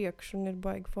rit uz priekšu un ir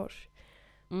baigi forši.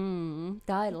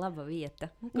 Tā ir laba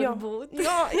vieta, kur būt.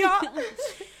 Jā.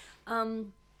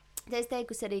 Es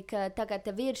teikusi arī, ka tā kā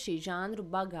tev ir šī žanru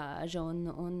bagāža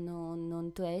un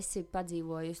tu esi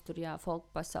padzīvojusi tur, folk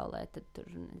pasaulē, tad tur,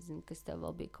 nezinu, kas tev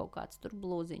vēl bija kaut kāds tur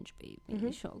blūziņš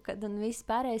bija šokad un viss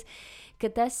pārējais, ka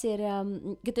tas ir,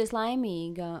 ka tu esi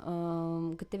laimīga,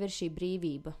 ka tev ir šī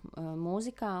brīvība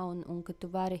mūzikā un ka tu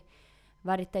vari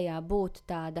tajā būt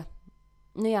tāda,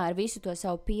 ar visu to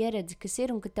savu pieredzi, kas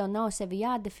ir, un ka tev nav sevi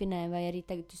jādefinē, vai arī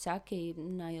tagad tu saki,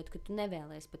 runājot, ka tu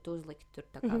nevēlies pat uzlikt tur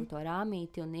tā kā to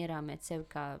rāmīti un ierāmēt sevi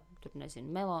kā, tur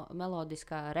nezinu,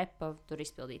 melodiskā repa tur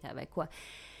izpildītāja vai ko.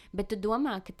 Bet tu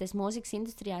domā, ka tas mūzikas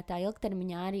industrijā tā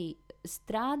ilgtermiņā arī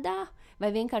strādā, vai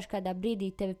vienkārši kādā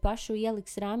brīdī tevi pašu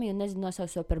ieliks rāmī un nezinu,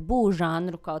 nosauks to par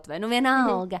būžānru kaut vai,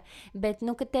 vienalga, bet,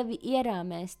 ka tevi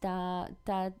ierāmēs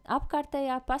tā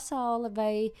apkārtējā pasaule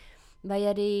vai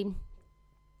arī,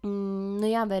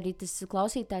 vai arī tas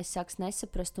klausītājs sāks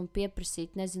nesaprast un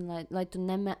pieprasīt, nezinu, lai tu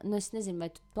es nezinu, vai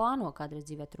tu plāno kādreiz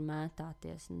dzīvē tur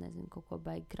mētāties, nezinu, kaut ko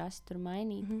baigi krasti tur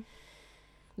mainīt.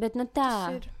 Bet,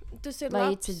 tā, tas ir vai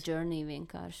labs. it's a journey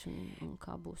vienkārši, un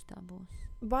kā būs, tā būs.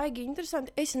 Baigi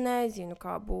interesanti. Es nezinu,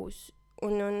 kā būs.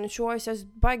 Un šo es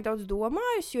esmu baigi daudz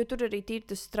domājusi, jo tur arī ir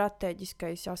tas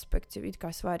strateģiskais aspekts, ir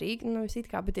kā svarīgi.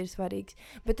 Bet ir svarīgs.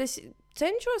 Bet es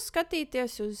cenšos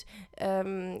skatīties uz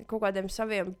kaut kādiem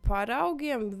saviem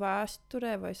paraugiem,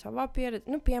 vēsturē vai savā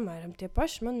pieredzē. Piemēram, tie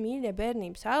paši man mīļie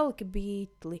bērnības Elki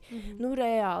Beatli.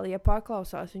 Reāli, ja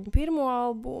paklausās viņu pirmo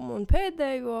albumu un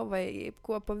pēdējo, vai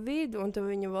ko pa vidu, un tad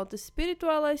viņu vēl tas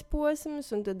spirituālais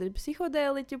posms, un tad ir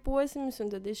psihodēliķa posms,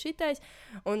 un tad ir šitais,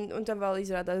 un tad vēl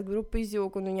izrādās grupa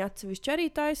izjūka, un viņi atsevišķi arī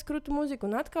taisa krūtu mūziku,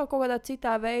 un atkal kaut kādā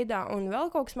citā veidā, un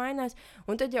vēl kaut kas mainās,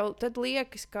 un tad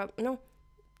liekas, ka,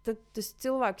 tad tas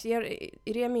cilvēks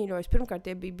ir iemīļojis. Pirmkārt,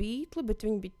 tie bija Beatli, bet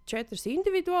viņi bija 4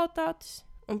 individualitātes.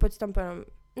 Un pēc tam,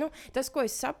 tas, ko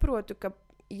es saprotu, ka,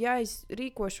 ja es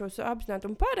rīkošos apzināti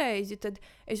un pareizi, tad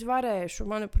es varēšu,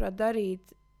 manuprāt,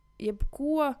 darīt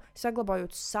jebko,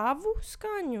 saglabājot savu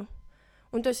skaņu.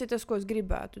 Un tas ir tas, ko es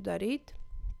gribētu darīt.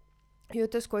 Jo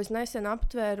tas, ko es nesen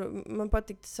aptvēru, man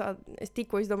patīk, es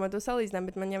tikko izdomāju to salīdzinājumu,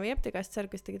 bet man jau iepatikās, es ceru,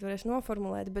 ka es tagad varēšu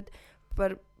noformulēt, bet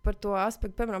par to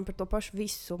aspektu, piemēram, par to pašu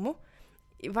visumu,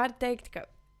 var teikt, ka,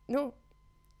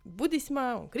 budismā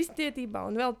un kristietībā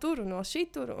un vēl tur un vēl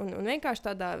šitur un vienkārši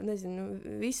tādā, nezinu,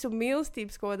 visu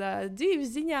mīlestības kaut kādā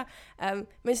dzīves ziņā,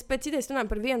 mēs pēc idejas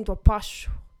runājam par vienu to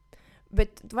pašu,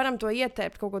 bet varam to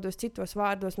ietērpt kaut kādos citos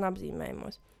vārdos un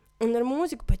apzīmējumos. Un ar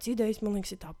mūziku pēc idejas, man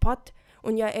liekas, ir tāpat.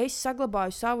 Un ja es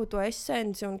saglabāju savu to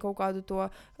esenci un kaut kādu to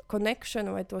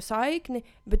konekšanu vai to saikni,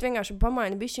 bet vienkārši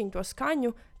pamainu bišķiņu to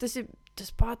skaņu, tas ir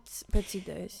tas pats pēc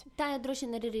idejas. Tā jau droši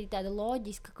vien ir arī tāda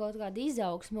loģiska kaut kāda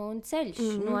izaugsme un ceļš,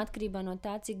 atkarībā no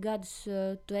tā, cik gadus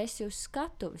tu esi uz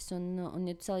skatuves. Un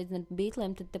ja tu salīdzini ar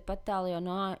Beatliem, tad tepat tālu jau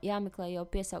jāmeklē jau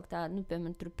piesaukt tā,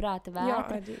 piemēram, tur prāta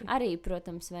vētra. Arī,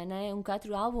 protams, vai ne? Un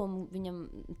katru albumu viņam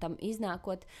tam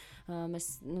iznākot,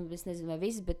 es nezinu, vai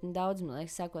viss, bet daudz, man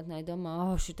liekas, sākotnēji domā,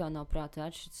 šitā nav prāta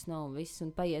vētra, šitas nav viss,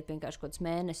 un paiet vienkārši kaut kāds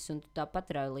mēnesis, un tu tā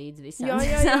patrauj līdzi visam.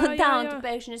 Jā. Un tu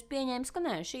pēkšņi esi pieņēmis, ka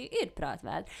nē, šī ir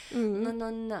prātvētra.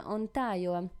 Un tā,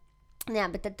 jo... Jā,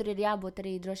 bet tad tur ir jābūt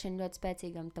arī droši vien ļoti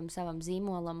spēcīgam tam savam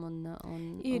zīmolam.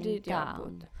 Ir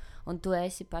jābūt. Un tu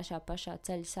esi pašā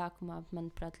ceļa sākumā,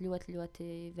 manuprāt, ļoti,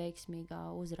 ļoti veiksmīgā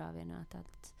uzrāvienā.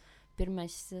 Tātad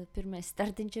pirmais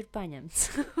startiņš ir paņemts.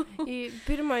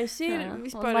 Pirmais ir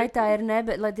vispār... Lai tā ir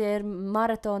lai tie ir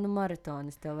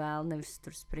maratonis tev vēl, nevis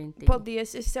tur sprintīgi.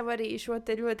 Paldies, es sev arī šo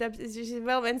te ļoti šis ir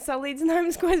vēl viens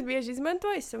salīdzinājums, ko es bieži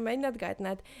izmantoju, es mēģinu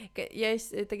atgādināt, ka ja es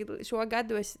tagad šo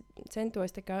gadu es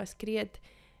centos tā kā skriet,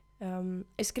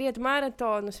 es skrietu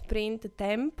maratonu sprinta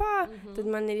tempā, tad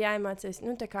man ir jāiemācās,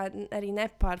 tā kā arī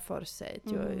nepārforsēt,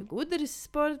 jo gudrs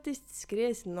sportists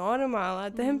skries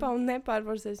normālā tempā un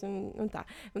nepārforsēs un tā.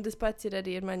 Un tas pats ir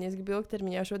arī ar mani, ja es gribu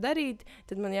ilgtermiņā šo darīt,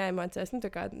 tad man jāiemācās,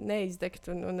 tā kā neizdegt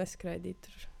un neskraidīt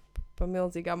tur pa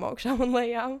milzīgām augšām un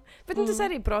lejām. Bet tas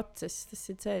arī process, tas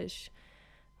ir ceļš.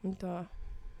 Un tā,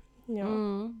 jā.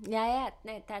 Jā,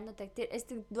 tā noteikti ir. Es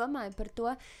domāju par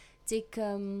to, cik...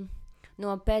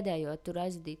 no pēdējo tur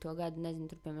aizvadīto gadu, nezinu,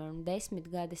 tur, piemēram, 10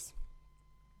 gadus,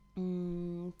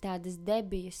 tādas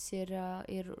debijas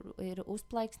ir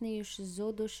uzplaiksnījušas,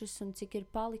 zudušas, un cik ir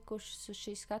palikušas uz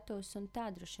šīs skatuves, un tā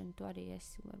droši vien tu arī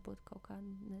esi, varbūt kaut kā,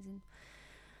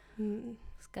 nezinu,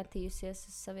 skatījusies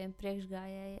uz saviem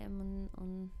priekšgājējiem,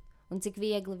 un cik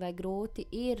viegli vai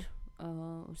grūti ir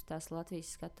uz tās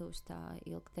Latvijas skatuves tā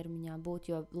ilgtermiņā būt,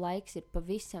 jo laiks ir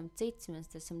pavisam cits. Mēs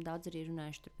esam daudz arī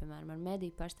runājuši tur, piemēram, ar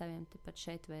mediju pārstāvjiem, tepat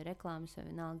šeit vai reklāmas vai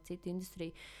vienalga citu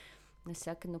industriju. Es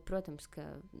saku, protams, ka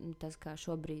tas, kā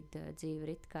šobrīd dzīve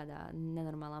rit kādā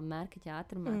nenormālā mērkaķa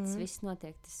ātrumā, tas viss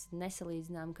notiek, tas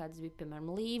nesalīdzinām, kā tas bija,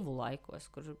 piemēram, Līvu laikos,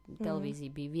 kur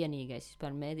televīzija bija vienīgais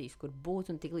vispār medijs, kur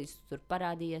būt, un tiklīdz tu tur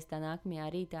parādījies tā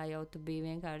nākamajā rītā, jau tu biji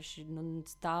vienkārši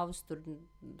stāvus tur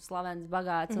slavens,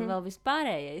 bagāts un vēl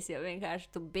vispārējais, jo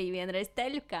vienkārši tu biji vienreiz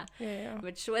teļukā. Jā.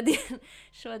 Bet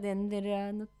šodien ir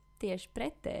tieši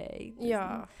pretēji. Jā.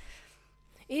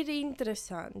 Ir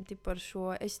interesanti par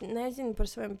šo. Es nezinu par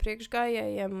saviem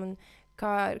priekšgājējiem un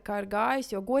kā ir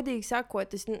gājis, jo godīgi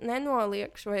sakot, es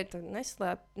nenoliekšu vai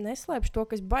neslēpšu to,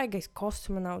 ka es baigais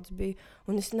kosmonauts biju,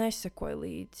 un es nesekoju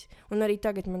līdzi. Un arī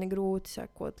tagad man ir grūti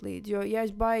sekot līdzi, jo, ja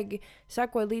es baigi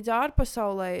sekoju līdzi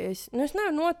ārpasaulē, es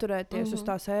nevaru noturēties uz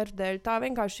tās ērdēļ. Tā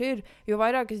vienkārši ir, jo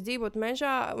vairāk es dzīvotu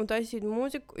mežā un taisītu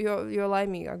mūziku, jo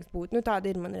laimīgāks būtu.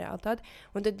 Tāda ir mana realitāte.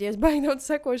 Un tad, ja es baigi daudz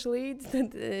sekošu līdzi,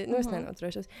 tad es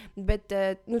nenoturēšos. Bet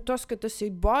tas, ka tas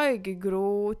ir baigi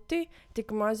grūti,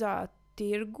 tik mazā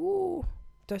tirgū,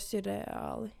 tas ir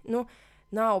reāli.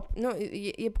 Nav,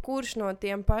 jebkurš no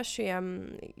tiem pašiem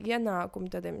ienākumu,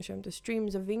 tādiem šiem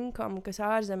streams of income, kas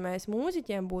ārzemēs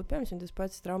mūziķiem būtu, piemēram, tas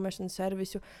pats straumēšanas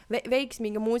servisu,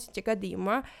 veiksmīga mūziķa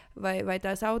gadījumā, vai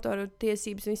tās autoru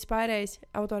tiesības un vispārējais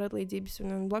autoru atlīdzības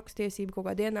un blakus tiesību kaut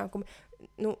kādi ienākumi,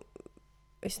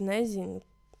 es nezinu.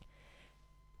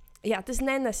 Jā, tas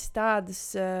nenes tādas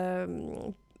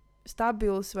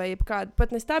stabils vai kādu,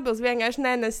 pat nestabils, vienkārši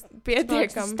nenes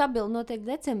pietiekam. Stabili notiek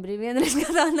decembrī vienreiz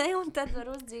gadā, un tad var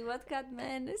uzdzīvot kādu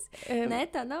mēnesi. Nē,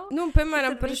 tā nav.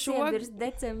 Piemēram, par šo... Birst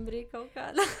decembrī kaut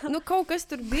kādā. Kaut kas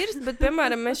tur birst, bet,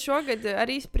 piemēram, mēs šogad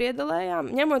arī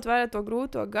spriedalējām, ņemot vērā to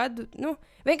grūto gadu,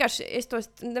 vienkārši es tos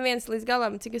neviens līdz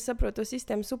galam, cik es saprotu, to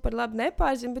sistēmu super labi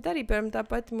nepārzinu, bet arī, piemēram,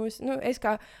 tāpat es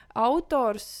kā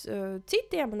autors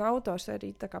citiem, un autors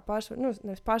arī tā kā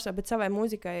nevis pārsvar, bet savai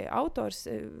mūzikai autors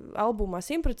albumā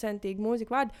 100%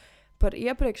 mūziku vārdu par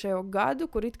iepriekšējo gadu,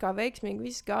 kur it kā veiksmīgi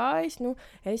viss gājis,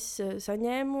 es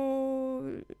saņēmu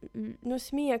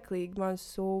smieklīgi manu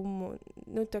summu.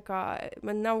 Tā kā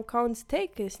man nav kauns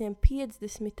teikt, ka es ņemu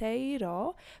 50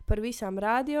 eiro par visām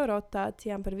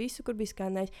radiorotācijām, par visu, kur bija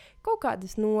skanējis. Kaut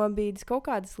kādas nobīdes, kaut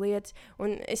kādas lietas.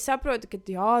 Un es saprotu, ka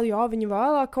jā, viņi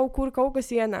vēlāk kaut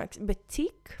kas ienāks. Bet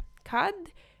cik?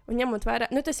 Kad? Un ņemot vērā,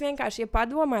 tas vienkārši, ja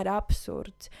padomā, ir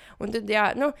absurds. Un tad,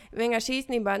 vienkārši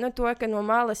īstenībā, to, ka no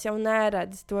malas jau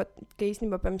neredz to, ka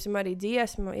īstenībā, piemēram, arī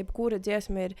dziesma, jebkura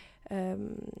dziesma ir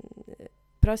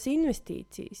prasa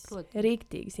investīcijas,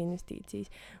 rīktīgas investīcijas.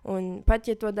 Un pat,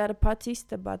 ja to dara pats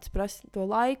istabā, tas prasa to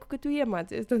laiku, ka tu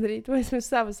iemācies to darīt, to es no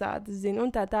savas ādas zinu, un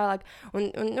tā tālāk.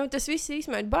 Un tas viss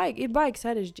īstenībā ir baigi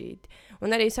sarežģīti.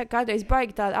 Un arī kādreiz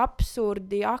baigi tādi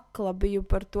absurdi akla biju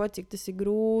par to, cik tas ir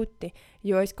grūti,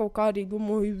 jo es kaut kā arī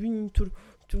domāju, viņi tur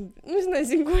es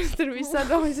nezinu, ko es tur visu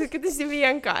domāju, ka tas ir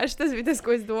vienkārši, tas bija tas,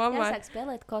 ko es domāju. Jāsāk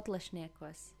spēlēt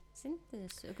kotlešniekos.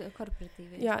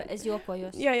 Korporatīvi. Es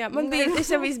jokojos. Jā, es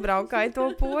jau izbraukāju to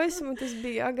posmu, tas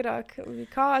bija agrāk, bija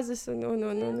kāzas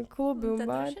un klubi un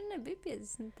bāri. Tad nebija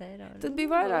 50 eiro. Tad bija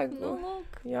vairāk.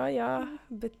 Jā,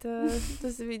 bet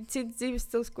tas bija cits dzīves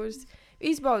stils, kurus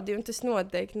izbaudīju, un tas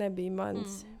noteikti nebija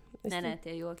mans. Nē,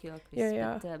 tie joki.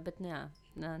 Jā. Bet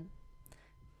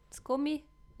skumji,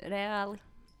 reāli.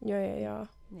 Jā.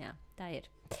 Jā, tā ir.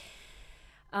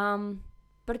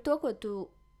 Par to, ko tu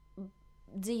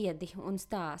dziedi un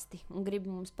stāsti un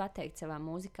gribi mums pateikt savā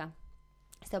mūzikā.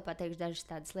 Es tev pateikšu dažas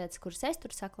tādas lietas, kuras es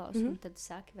tur saklausu, un tad tu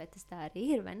saki, vai tas tā arī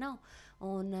ir vai nav,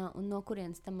 un no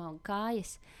kurienes tam aug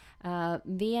kājas.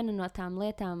 Viena no tām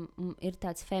lietām ir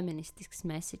tāds feministisks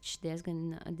message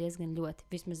diezgan ļoti,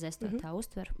 vismaz es to tā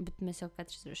uztveru, bet mēs jau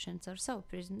katrs droši vien caur savu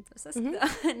prizmu to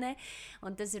saskatām, ne?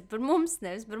 Un tas ir par mums,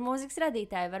 nevis par mūzikas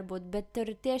radītāju varbūt, bet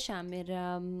tur tiešām ir,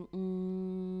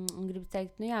 gribu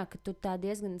teikt, ka tu tā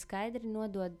diezgan skaidri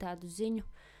nodod tādu ziņu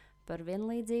par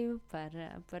vienlīdzību,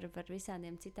 par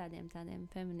visādiem citādiem tādiem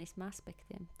feminismu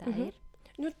aspektiem. Tā ir?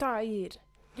 Tā ir.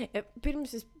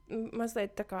 Pirms es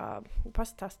mazliet tā kā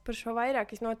pastāstu par šo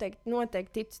vairāk, es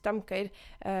noteikti ticu tam, ka ir,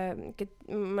 ka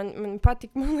man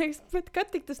patīk, man liekas, bet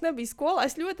kad tik tas nebija skolā,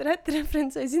 es ļoti reti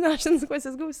referencēju zināšanas, ko es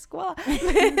esmu guvis skolā.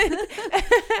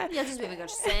 Jā, tas bija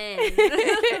vienkārši sen.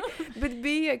 Bet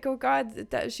bija kaut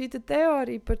kāda šī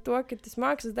teorija par to, ka tas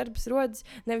mākslas darbs rodas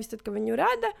nevis tad, ka viņu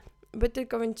rada, bet tad,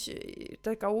 ka viņš ir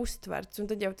tā kā uztverts, un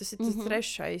tad jau tas ir tas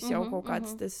trešais, jau kaut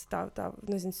kāds tas tā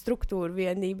nezinu, struktūra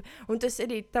vienība. Un tas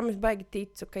arī tam es baigi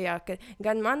ticu, ka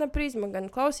gan mana prizma,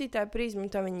 gan klausītāja prizma,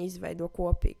 un tā viņi izveido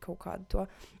kopīgi kaut kādu to.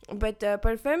 Bet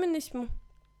par feminismu,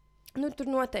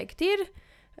 tur noteikti ir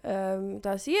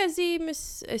tās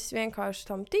iezīmes, es vienkārši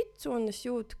tam ticu, un es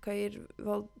jūtu, ka ir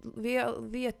vēl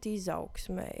vieta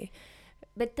izaugsmēji.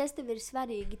 Bet tas tev ir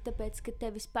svarīgi, tāpēc, ka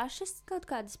tevis pašas kaut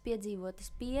kādas piedzīvotas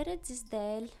pieredzes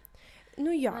dēļ?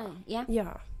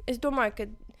 Jā. Es domāju, ka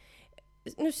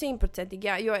 100%,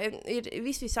 jā, jo ir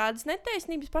visādas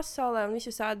netaisnības pasaulē un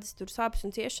visādas tur sāpes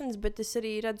un ciešanas, bet es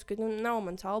arī redzu, ka nav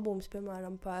mans albums,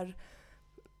 piemēram,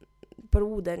 par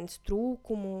ūdens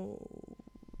trūkumu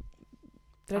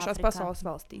trešās Āfrikā. pasaules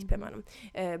valstīs, piemēram.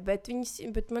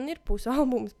 Bet man ir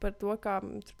pusalbums par to, kā,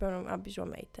 piemēram, apbižo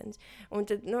meitenes. Un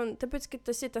tad, tāpēc, ka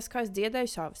tas ir tas, kā es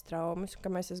dziedēju savas traumas,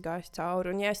 ka mēs esam gājuši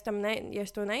cauri. Un ja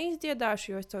es to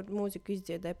neizdziedāšu, jo es caur mūziku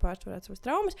izdziedēju pārsvarēt savas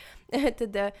traumas,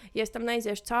 tad, ja es tam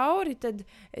neiziešu cauri, tad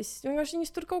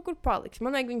viņas tur kaut kur paliks.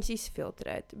 Man vajag viņas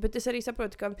izfiltrēt. Bet es arī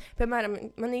saprotu, ka, piemēram,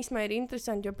 man īstenībā ir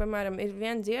interesanti, jo, piemēram, ir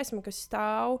viena dziesma, kas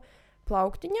stāv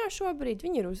plauktiņā šobrīd.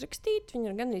 Viņa ir uzrakstīta,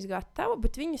 viņa ir gandrīz gatava,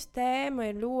 bet viņas tēma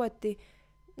ir ļoti,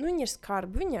 viņa ir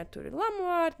skarba, viņai tur ir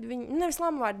lamuvārdi, nevis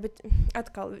lamuvārdi, bet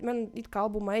atkal, man it kā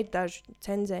albumā ir daži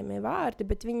cenzējumie vārdi,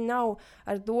 bet viņi nav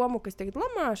ar domu, kas tagad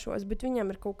lamāšos, bet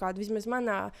viņam ir kaut kāda, vismaz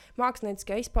manā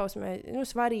mākslinieckajā izpausmē,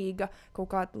 svarīga kaut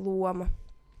kāda loma.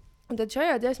 Un tad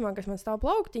šajā dziesmā, kas man stāv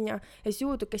plauktiņā, es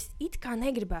jūtu, ka es it kā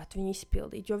negribētu viņu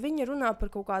izpildīt, jo viņa runā par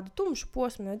kaut kādu tumšu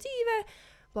posmu no dzīvē,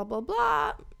 bla, bla, bla,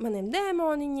 maniem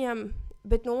dēmoniņiem,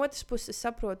 bet no otras puses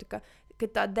saprotu, ka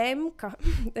tā demka,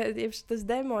 tas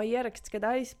demo ieraksts, kad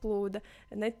aizplūda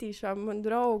netīšām man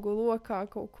draugu lokā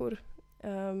kaut kur,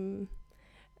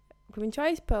 kur viņš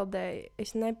aizpeldēja,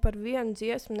 es ne par vienu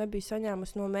dziesmu nebiju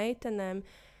saņēmusi no meitenēm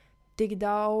tik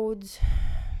daudz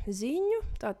ziņu,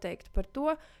 tā teikt, par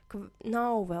to, ka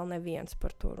nav vēl neviens par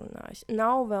to runājis.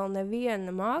 Nav vēl neviena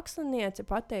māksliniece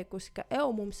pateikusi, ka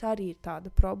mums arī ir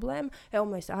tāda problēma,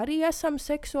 mēs arī esam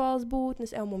seksuāls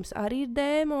būtnes, mums arī ir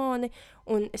dēmoni,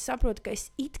 un es saprotu, ka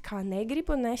es it kā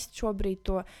negribu nest šobrīd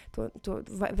to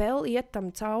vēl iet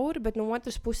tam cauri, bet no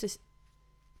otras puses,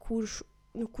 kurš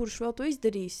vēl to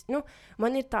izdarīs?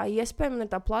 Man ir tā iespēja, man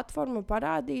ir tā platforma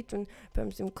parādīt un,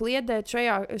 piemēram, kliedēt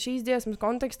šīs dziesmas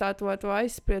kontekstā to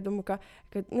aizspriedumu, ka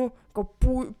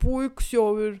puikas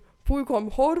jau ir, puikām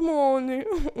hormoni,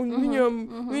 un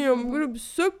viņam grib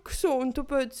seksu, un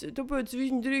tāpēc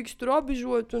viņi drīkst tur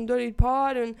apbižot un darīt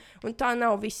pāri, un tā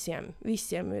nav visiem.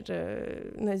 Visiem ir,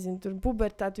 nezinu, tur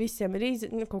pubertāte, visiem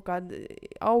ir kaut kāda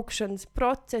augšanas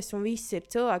procesa, un visi ir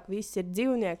cilvēki, visi ir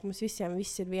dzīvnieki, mums visiem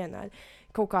viss ir vienādi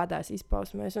kaut kādās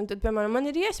izpausmēs. Un tad, piemēram, man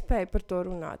ir iespēja par to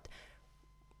runāt.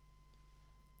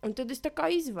 Un tad es tā kā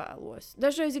izvēlos.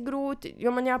 Dažreiz ir grūti,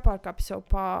 jo man jāpārkāpj sev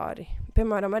pāri.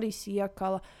 Piemēram, arī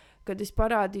Siekala, kad es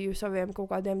parādīju saviem kaut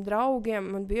kādiem draugiem,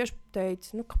 man bieži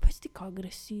teica, kāpēc tik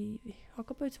agresīvi?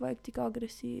 Kāpēc vajag tik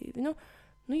agresīvi?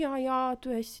 Jā,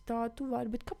 tu esi tā, tu vari,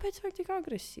 bet kāpēc vajag tik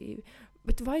agresīvi?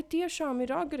 Bet vai tiešām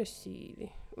ir agresīvi?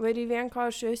 Vai arī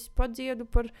vienkārši es padziedu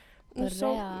par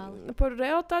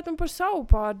realitāti un par savu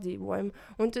pārdzīvojumu.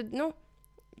 Un tad,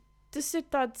 tas ir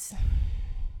tāds,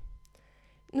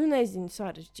 nezinu,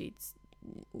 sarežģīts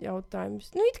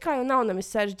jautājums. It kā jau nav nevis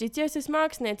sarežģīts. Ja es esmu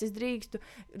mākslinieks, es drīkstu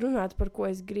runāt par ko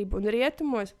es gribu. Un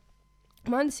rietumos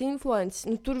manas influences,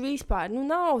 tur vispār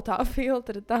nav tā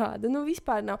filtra tāda.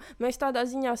 Vispār nav. Mēs tādā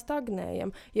ziņā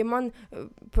stagnējam.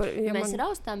 Mēs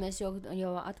raustāmies,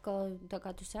 jo atkal, tā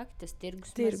kā tu saki, tas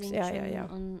tirgus maziņš jā.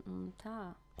 Un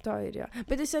tā. Tā ir, jā.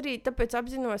 Bet es arī tāpēc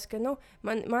apzinos, ka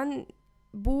man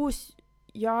būs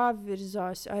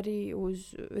jāvirzās arī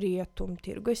uz rietumu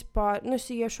tirgu. Es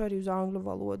iešu arī uz angļu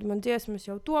valodu. Man dziesmas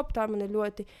jau top, tā man ir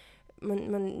ļoti,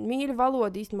 man mīļa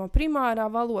valoda, īstenībā primārā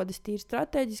valoda, es tīri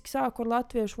strateģiski sāku ar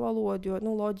latviešu valodu, jo,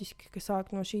 loģiski, ka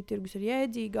sāk no šī tirgus ir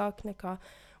jēdzīgāk nekā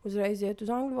uzreiz iet uz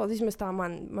angļu valodu. Vismaz tā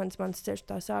mans ceļš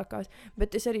tā sākās.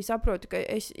 Bet es arī saprotu, ka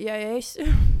ja es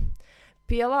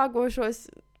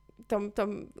pielāgošos tam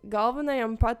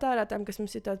galvenajam patērētājam, kas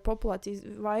mums ir tāds populācijas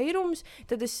vairums,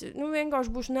 tad es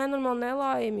vienkārši būšu nenormāli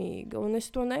nelaimīga, un es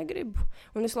to negribu.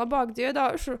 Un es labāk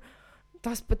dziedāšu,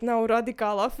 tas pat nav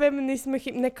radikālā feminisma,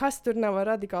 nekas tur nav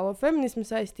ar radikālo feminismu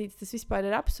saistīts, tas vispār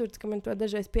ir absurds, ka man to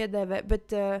dažreiz piedēvē,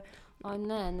 bet...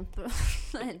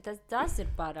 tas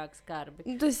ir pārāk skarbi.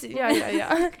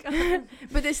 Jā.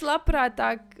 Bet es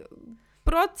labprātāk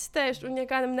protestēšu, un ja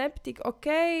kādam nepatīk,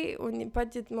 un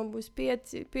pat, ja man būs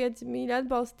 5 mīļi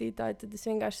atbalstītāji, tad es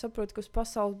vienkārši saprotu, ka uz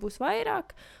pasaules būs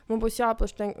vairāk, man būs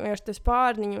jāplaš vienkārši tas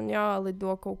pārniņu un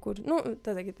jālido kaut kur,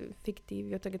 tagad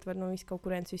fiktīvi, jo tagad var no visu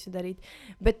konkurences visu darīt,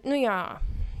 bet, jā,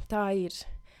 tā ir.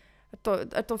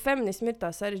 Ar to feminismu ir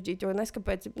tā sarežģīta, jo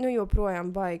neskapēc,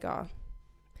 joprojām baigā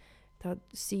tāda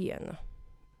siena.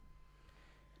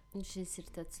 Un šis ir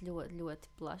tāds ļoti,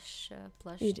 ļoti plašs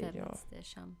temats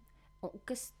tiešām. Un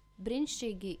kas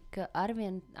brīnišķīgi, ka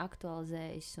arvien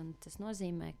aktualizējas, un tas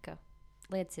nozīmē, ka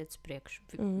lietas iet uz priekšu.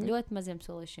 Ļoti maziem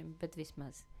solīšiem, bet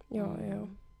vismaz. Jā.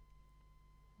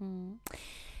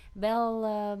 Vēl,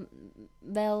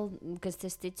 kas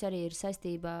es ticu arī ir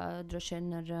saistībā droši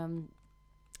vien ar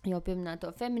jau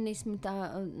pieminēto feminismu, tā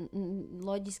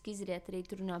loģiski izriet arī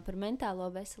tur runā par mentālo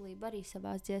veselību arī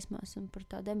savās dziesmās un par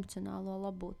tādu emocionālo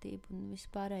labbūtību un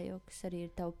vispārējo, kas arī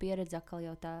ir tava pieredze, atkal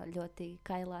jau tā ļoti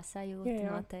kailā sajūta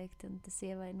noteikti un tas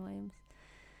ievainojums.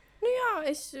 Nu jā,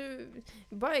 es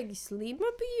baigi slima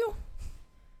biju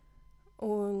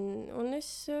un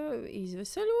es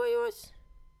izveseļojos.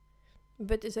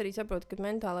 Bet es arī saprotu, ka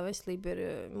mentālā veselība ir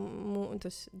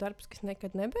tas darbs, kas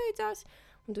nekad nebeidzās.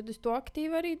 Un tad es to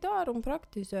aktīvi arī daru un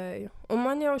praktizēju. Un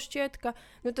man jau šķiet, ka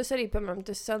tas arī, piemēram,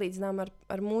 tas salīdzinām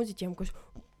ar mūziķiem,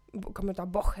 kam ir tā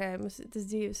bohēmas, tas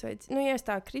dzīvesveids. Ja es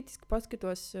tā kritiski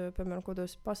paskatos, piemēram,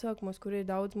 kādos pasākumos, kur ir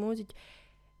daudz mūziķi,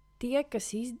 tie, kas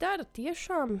izdara,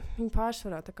 tiešām viņi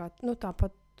pārsvarā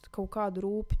tāpat kaut kādu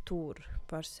rūpi tur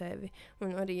par sevi.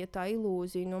 Un arī, ja tā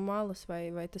ilūzija no malas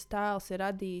vai tas tēls ir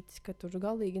radīts, ka tur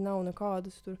galīgi nav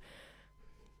nekādas tur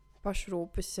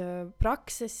pašrūpes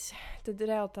prakses, tad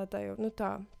realitātē jau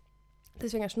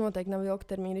tas vienkārši noteikti nav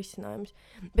ilgtermiņa risinājums.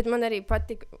 Bet man arī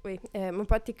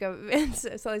patika viens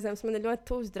salīdzinājums, man ir ļoti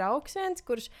tuvs draugs viens,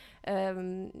 kurš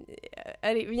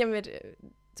arī viņam ir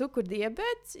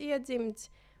cukurdiabēts iedzimts.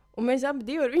 Un mēs abi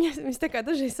divi ar viņu, mēs tā kā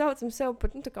dažreiz saucam sev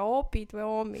par, tā kā opīti vai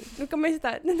omīti. Ka mēs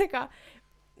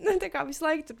tā kā visu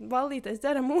laiku tur ballīties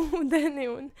dzeram ūdeni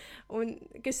un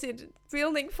kas ir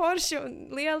pilnīgi forši un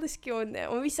lieliski un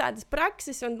visādas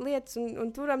prakses un lietas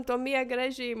un turam to miega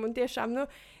režīmu un tiešām,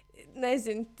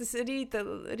 nezinu, tas rīta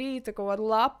kaut kādu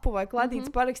lapu vai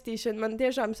kladītas parakstīšanu man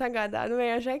tiešām sagādā,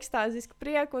 vienkārši ekstāzisku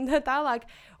prieku un tā tālāk.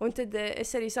 Un tad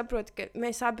es arī saprotu, ka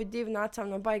mēs abi divi nācām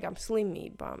no baigām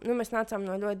slimībām. Mēs nācām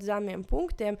no ļoti zemiem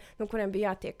punktiem, no kuriem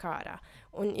bija jātiek ārā.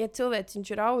 Un ja cilvēciņš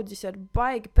ir audzis ar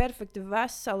baigi perfektu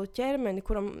veselu ķermeni,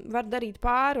 kuram var darīt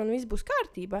pāri un viss būs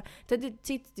kārtībā, tad ir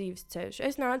cits dzīves ceļš.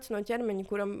 Es nācu no ķermeņa,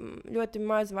 kuram ļoti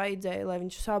maz vajadzēja, lai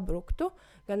viņš sabruktu,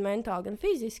 gan mentāli, gan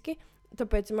fiziski.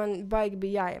 Tāpēc man baigi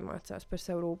bija jāiemācās par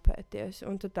sevi rūpēties.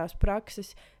 Un tad tās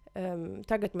prakses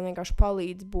tagad man vienkārši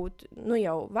palīdz būt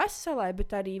jau veselai,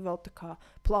 bet arī vēl tā kā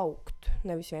plaukt.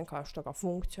 Nevis vienkārši tā kā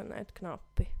funkcionēt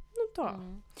knapi. Tā.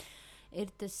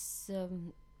 Ir tas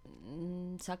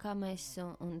sakāmais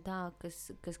un tā,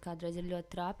 kas kādreiz ir ļoti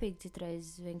trāpīgi,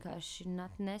 citreiz vienkārši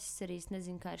necessary. Es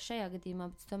nezinu, kā ir šajā gadījumā,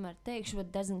 bet tomēr teikšu,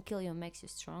 what doesn't kill you makes you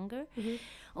stronger.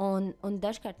 Un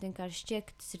dažkārt vienkārši šķiet,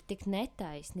 ka tas ir tik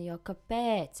netaisni, jo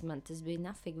kāpēc man tas bija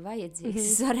nafīgi vajadzīgs?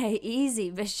 Es varēju easy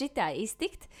bez šitā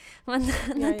iztikt. Man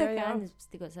es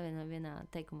tikko savienoju vienā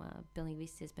teikumā pilnīgi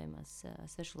visas iespējamās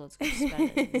svešvalodas, kuras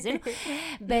spēlēt, zinu.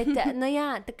 Bet,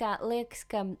 tā kā liekas,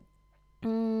 ka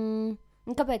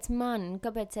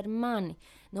kāpēc ar mani?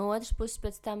 No otras puses,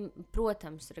 pēc tam,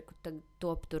 protams,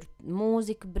 top tur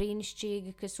mūzika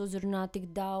brīnišķīga, kas uzrunā tik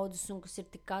daudzus un kas ir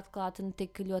tik atklāta un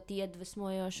tik ļoti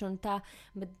iedvesmojoša un tā,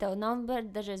 bet tev nav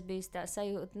dažreiz bijis tā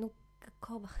sajūta,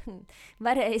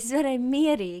 varēja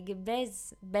mierīgi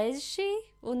bez šī,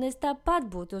 un es tāpat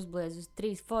būtu uzbliezus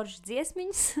 3 foršas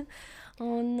dziesmiņas,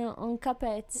 un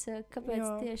kāpēc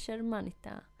tieši ar mani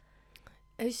tā?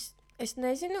 Es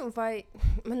nezinu, vai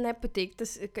man nepatīk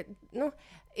tas, ka,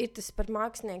 ir tas par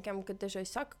māksliniekiem, kad dažreiz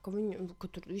saka, ka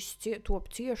tur viss top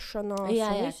ciešanās.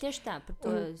 Jā, tieši tā, par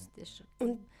to.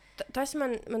 Un tas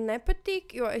man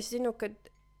nepatīk, jo es zinu, ka,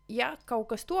 ja kaut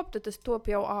kas top, tad tas top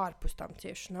jau ārpus tām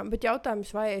ciešanām. Bet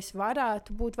jautājums, vai es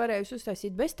varējusi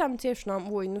uztaisīt bez tām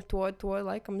ciešanām, to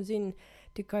laikam zinu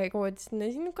tikai kaut kāds,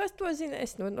 nezinu, kas to zina,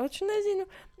 es noču nezinu.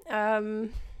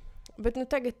 Bet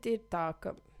tagad ir tā,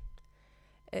 ka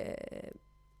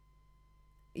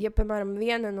ja, piemēram,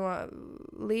 viena no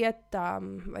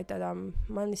lietām vai tādām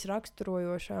manis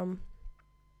raksturojošām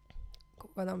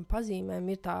kaut kādām pazīmēm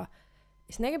ir tā,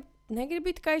 es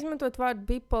negribu tikai izmantot vārdu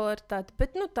bipolaritāte,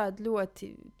 bet tāda ļoti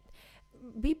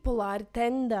bipolāri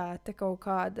tendēta kaut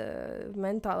kāda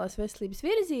mentālās veselības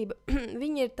virzība.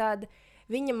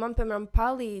 Viņa man, piemēram,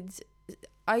 palīdz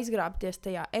aizgrābties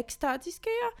tajā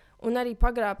ekstātiskajā un arī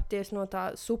pagrābties no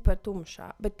tā super tumšā.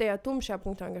 Bet tajā tumšā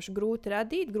punktā vienkārši grūti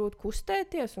radīt, grūti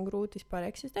kustēties un grūti vispār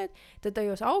eksistēt. Tad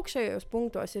tajos augšējos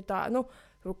punktos ir tā,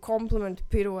 komplimentu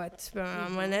pirots,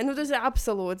 vai ne? Tas ir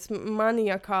absolūts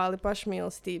maniakāli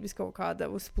pašmīlestības kaut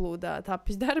kāda uzplūdā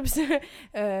tapis darbs,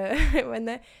 vai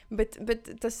ne? Bet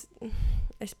tas,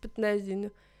 es pat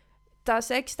nezinu,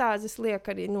 tās ekstāzes liek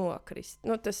arī nokrist.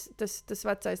 Tas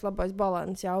vecais labais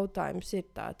balans jautājums ir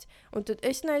tāds. Un tad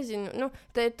es nezinu,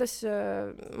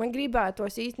 man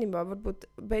gribētos īstenībā varbūt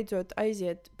beidzot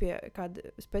aiziet pie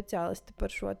kāda speciālista par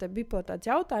šo te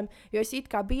bipolaritātes jautājumu, jo es it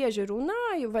kā bieži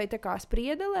runāju vai tā kā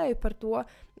spriedelēju par to,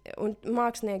 un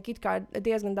mākslinieki it kā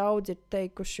diezgan daudz ir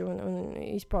teikuši un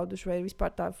izpauduši vai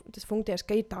vispār tas funkcijas,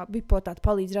 ka ir tā bipolaritāte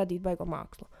palīdz radīt baigo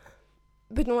mākslu.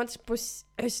 Bet no otras puses,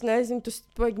 es nezinu, tas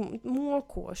baigi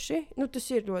mokoši. Nu, tas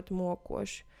ir ļoti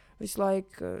mokoši. Visu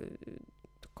laiku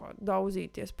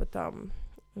daudzīties pa tām.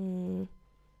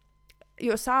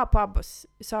 Jo sāp abas.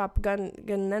 Sāp gan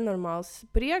nenormāls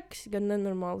prieks, gan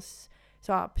nenormāls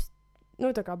sāpes.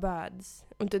 Nu, tā kā bēdas.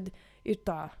 Un tad ir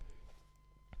tā.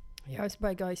 Jā, es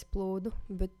baigi aizplūdu,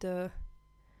 bet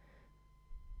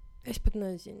es pat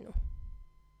nezinu.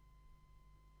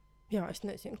 Jā, es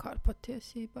nezinu, kā ar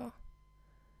patiesībā.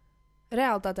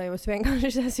 Realitātē jau es vienkārši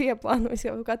esmu ieplānojis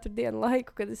jau katru dienu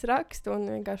laiku, kad es rakstu un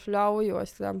vienkārši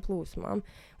ļaujos tām plūsmām.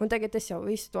 Un tagad es jau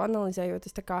visu to analizēju, jo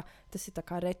tas ir tā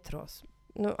kā retros.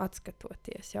 Nu,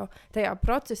 atskatoties jau. Tajā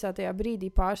procesā, tajā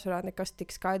brīdī pārsvarā nekas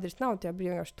tik skaidrs nav. Tajā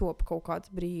brīdī vienkārši top kaut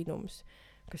kāds brīnums,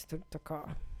 kas tur tā kā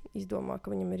izdomā,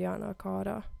 ka viņam ir jānāk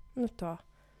ārā. Nu tā.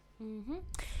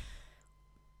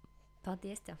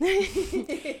 Paldies tev.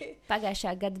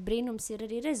 Pagājušā gada brīnums ir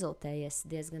arī rezultējies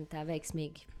diezgan tā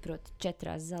veiksmīgi. Proti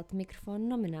 4 zelta mikrofonu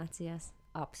nominācijās.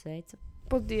 Apsveicu.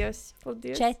 Paldies.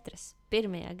 4.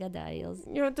 Pirmajā gadā, Ilze.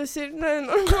 Jo tas ir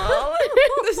nenormāli.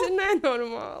 Tas ir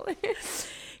nenormāli.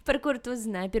 Par kuru tu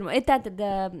uzzināji pirmo? Ir tātad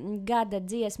gada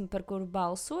dziesma, par kuru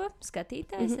balso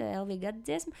skatītājs, LV gada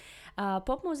dziesma.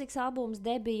 Popmūzikas albums,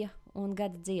 debija un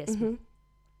gada dziesma.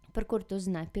 Par kuru tu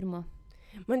uzzināji pirmo?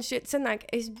 Man šķiet, sanāk,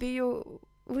 es biju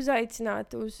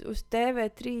uzaicināta uz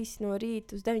TV3 no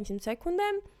rīta uz 900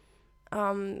 sekundēm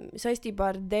saistībā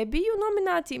ar debiju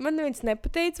nomināciju. Man neviens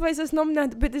nepateica, vai es esmu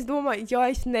nominēta, bet es domāju, ja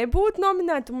es nebūtu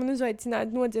nominēta un man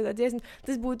uzaicinātu nodziedāt dziesmu,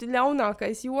 tas būtu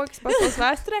ļaunākais joks pasaules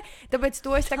vēsturē, tāpēc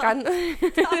to es tā kā...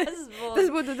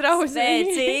 tas būtu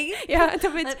drausmīgi. Spēcīgi. Jā,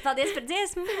 tāpēc... Paldies par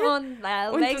dziesmu un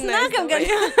vēl veiksmi nākamgad.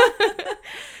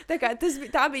 Tā kā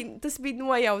tas bija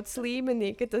nojauts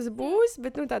līmenī, ka tas būs,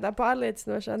 bet tādā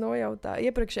pārliecinošā nojautā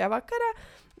iepriekšējā vakarā.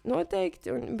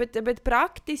 Noteikti, bet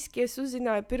praktiski es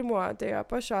uzzināju pirmo tajā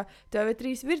pašā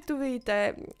TV3 virtuvītē,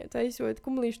 taisot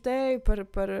kumlīšu tēju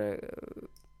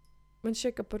man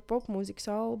šķiet, ka par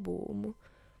popmūzikas albumu.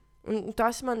 Un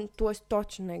tas man tos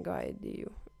toču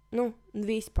negaidīju.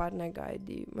 Vispār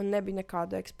negaidīju. Man nebija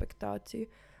nekāda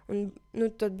ekspektācija. Un,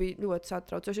 tad bija ļoti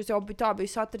satraucoši. Es jau biju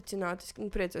satricināta. Es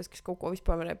priecājos, ka es kaut ko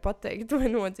vispār varēju pateikt vai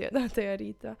nodziedāt tajā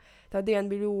rītā. Tā diena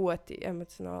bija ļoti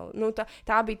emocionāla.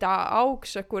 Tā bija tā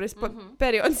augša, kur es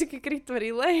periodiski kritu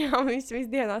arī lejā. Visu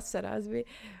dienu asarās bija.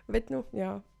 Bet,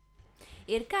 jā.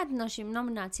 Ir kāda no šīm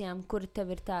nominācijām, kura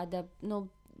tev ir tāda,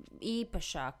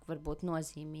 īpašāk, varbūt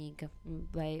nozīmīga?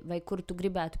 Vai kuru tu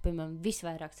gribētu, piemēram,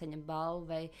 visvairāk saņemt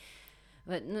balvu? Vai,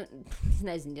 es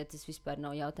nezinu, ja tas vispār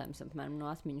nav jautājums apmēram no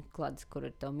atmiņu kladas, kur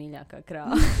ir tev mīļākā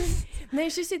krāva. Nē,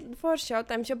 šis ir foršs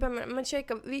jautājums, jo, piemēram, man šķiet,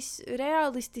 ka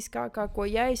visrealistiskākā, ko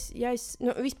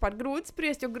vispār grūti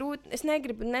spriest, jo es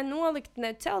negribu nenolikt,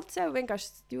 necelt sev,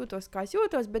 vienkārši jūtos, kā es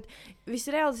jūtos, bet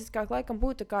visrealistiskāk laikam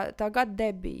būtu tā gada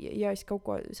debija, ja es kaut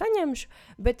ko saņemšu,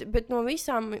 bet no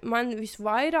visām man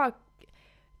visvairāk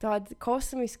tāda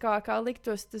kosmiskākā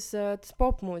liktos tas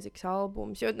popmūzikas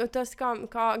albums. Jo tas, kā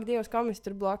Dievs, kā mēs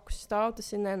tur blakus stāv,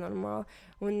 tas ir nenormāli.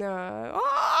 Un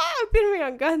pirmajā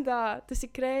gadā tas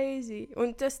ir crazy.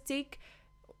 Un tas, cik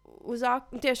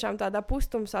tiešām tādā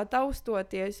pustumsā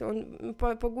taustoties un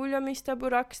pa guļam istabu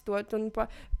rakstot un pa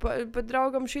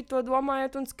draugam šito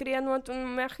domājot un skrienot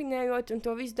un mehinējot un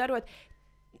to visu darot,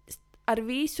 ar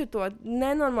visu to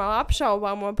nenormāli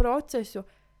apšaubāmo procesu,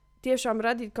 tiešām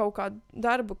radīt kaut kādu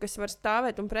darbu, kas var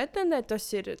stāvēt un pretendēt,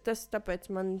 tas tāpēc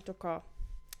man tā kā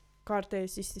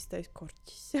kārtējs izsistais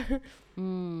korķis.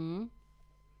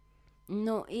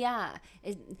 Jā,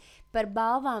 par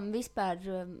balvām vispār,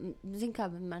 kā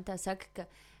vienmēr tā saka, ka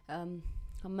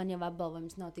man jau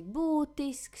apbalvojums nav tik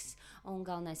būtisks, un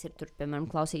galvenais ir tur, piemēram,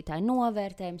 klausītāju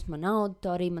novērtējums, mana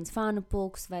auditorija, mans fanu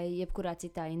pulks vai jebkurā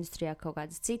citā industrijā kaut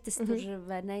kādas citas tur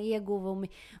vai ne ieguvumi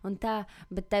un tā,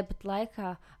 bet tāpat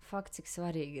laikā fakts, cik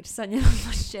svarīgi ir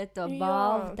saņemt to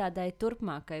balvu tādai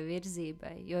turpmākai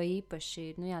virzībai, jo īpaši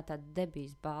ir, tāda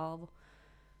debijas balvu.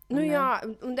 Jā,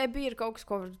 un debija ir kaut kas,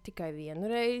 ko var tikai vienu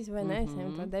reizi, vai ne?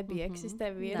 Tā debija eksistē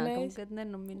vienreiz. Nākamgad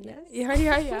nenominēs.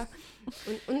 Jā.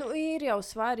 Un ir jau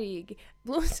svarīgi.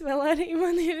 Plus vēl arī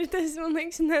man ir tas, man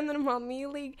liekas, nenormāli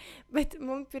mīlīgi, bet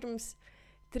man pirms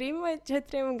 3 vai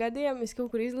 4 gadiem es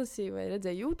kaut kur izlasīju vai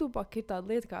redzēju YouTube, ka ir tāda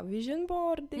lieta kā vision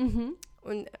boardi.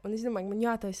 Un es domāju, ka man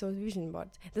jātaisa savs vision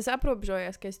boards. Tas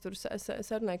aprobežojās, ka es tur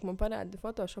sarunāju, ka man parāda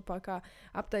Photoshopā, kā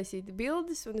aptaisīt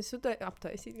bildes, un es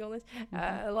aptaisīt galvenais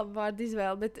labu vārdu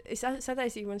izvēli, bet es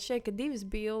sataisīju, man šķiet, ka 2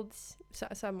 bildes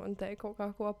samontēju kaut kā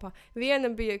kopā. Viena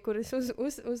bija, kur es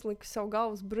uzliku savu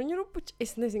galvas bruņurupuču.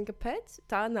 Es nezinu, kāpēc.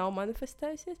 Tā nav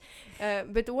manifestējusies.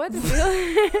 Bet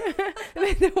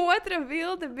otra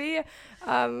bilde bija,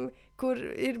 kur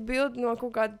ir bilde no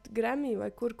kaut kāda Grammy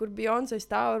vai kur Beyoncé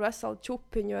stāv ar veselu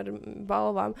čupiņu ar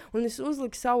balvām. Un es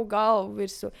uzliku savu galvu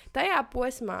virsū. Tajā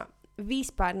posmā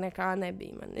vispār nekā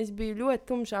nebija. Es biju ļoti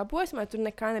tumšā posmā, tur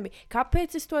nekā nebija.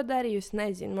 Kāpēc es to darīju? Es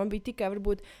nezinu. Man bija tikai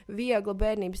varbūt viegla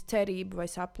bērnības cerība vai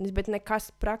sapnis, bet nekas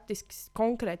praktisks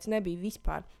konkrēts nebija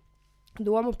vispār.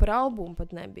 Doma par albumu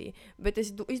pat nebija. Bet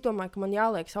es izdomāju, ka man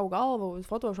jāliek savu galvu uz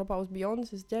Photoshopā uz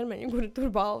Beyoncés ķermeņa, kur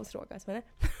tur balvas rokās, vai ne?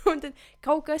 Un tad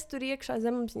kaut kas tur iekšā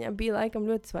zemapziņā bija laikam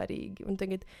ļoti svarīgi. Un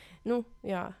tagad,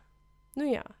 jā.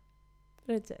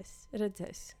 Redzēs.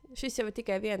 Šis jau ir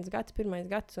tikai 1 gads, 1.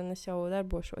 gads, un es jau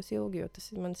darbošos ilgi, jo tas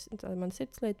ir mans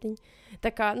sirdslietiņa.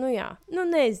 Tā kā,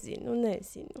 nezinu.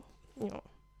 Jā.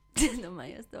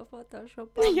 Domājos to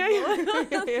Photoshopā. Jā.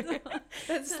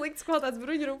 Tas slikts kvalitātes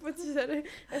bruņurupucis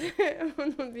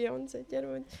un Beyoncé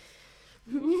ķermeņi.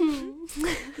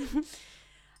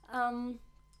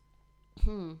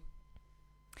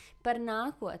 Par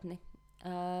nākotni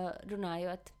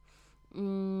runājot.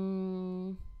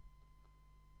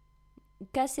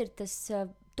 Kas ir tas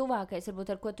tuvākais, varbūt,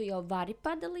 ar ko tu jau vari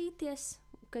padalīties?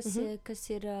 Kas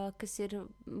ir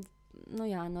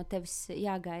no tevis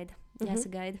jāgaida,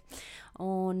 jāsagaida?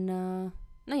 Un,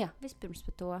 vispirms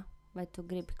par to, vai tu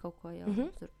gribi kaut ko jau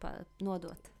tur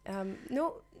nodot?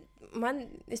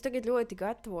 Es tagad ļoti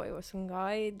gatavojos un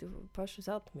gaidu pašu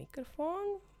zelta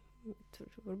mikrofonu. Tur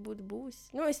varbūt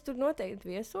būs. Es tur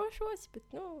noteikti viesošos, bet,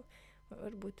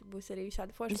 varbūt būs arī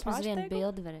šādi forši pārsteigumi. Vismaz vienu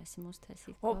bildi varēsim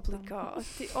uztaisīt.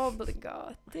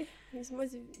 Obligāti.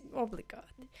 Vismaz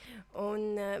obligāti.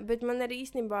 Bet man arī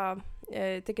īstenībā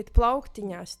tagad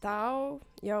plauktiņā stāv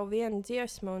jau viena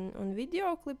dziesma un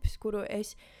videoklips, kuru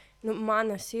es,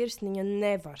 mana sirsniņa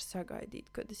nevar sagaidīt,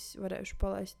 kad es varēšu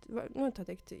palaist, tā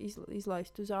teikt,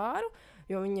 izlaist uz āru,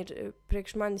 jo viņi ir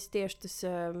priekš manis tieši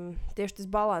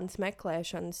tas balans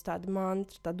meklēšanas, tāda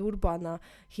mantra, tāda urbānā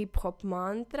hip-hop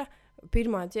mantra.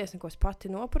 Pirmā dziesma, ko es pati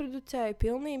noproducēju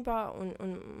pilnībā,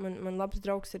 un man labs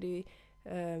draugs arī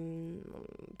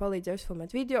palīdzēja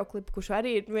uzfilmēt videoklipu, kurš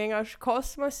arī ir vienkārši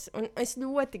kosmos, un es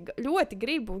ļoti, ļoti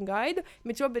gribu un gaidu,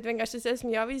 bet šobrīd vienkārši es esmu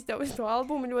jau izdevusi to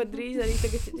albumu ļoti drīz arī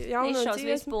tagad jauno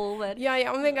dziesmu. Jā,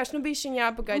 un vienkārši, bišķiņ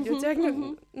jāpagaida, jo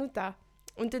cilvēki, tā.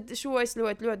 Un tad šo es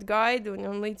ļoti, ļoti gaidu,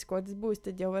 un līdz ko tas būs,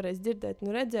 tad jau varēs dzirdēt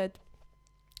un redzēt.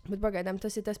 Bet pagaidām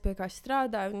tas ir tas, pie kā es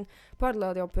strādāju, un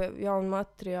paralēli jau pie jaunu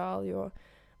materiālu,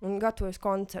 un gatavojos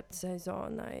koncertu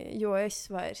sezonai, jo es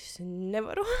vairs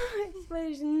nevaru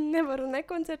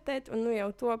nekoncertēt, un jau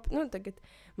top, tagad,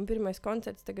 man pirmais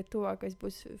koncerts tagad tuvākais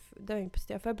būs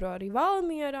 19. februārī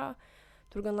Valmierā,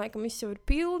 tur gan laikam viss jau ir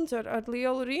pilns ar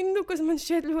lielu rindu, kas man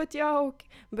šķiet ļoti jauki,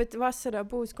 bet vasarā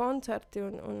būs koncerti,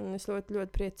 un es ļoti,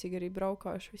 ļoti priecīgi arī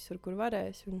braukāšu visur, kur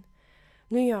varēs, un,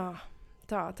 jā.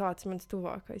 Tāds mans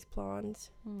tuvākais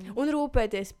plāns. Un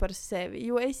rūpēties par sevi,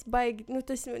 jo es baigi,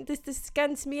 tas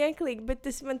skan smieklīgi, bet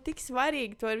tas man tik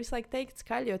svarīgi, to visu laiku teikt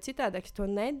skaļi, jo citādāk es to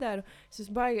nedaru. Es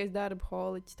esmu baigais darba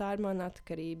holiķis, tā ir mana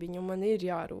atkarībiņa, un man ir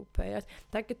jārūpējas.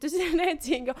 Tā, ka tas ir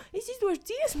necīgi, es izdošu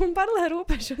dziesmu un paralēli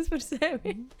rūpēšos par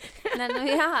sevi.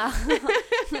 Jā.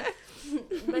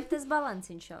 Bet tas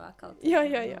balansiņš jau atkal. Jā.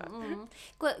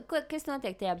 Kas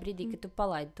notiek tajā brīdī, kad tu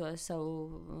palaidi to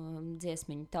savu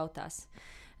dziesmiņu tautās?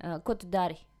 Ko tu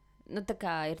dari? Tā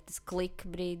kā ir tas klika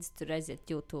brīdis, tur aiziet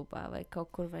YouTube vai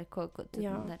kaut kur, vai ko tu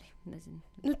dari? Nezinu.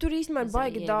 Tur īstenībā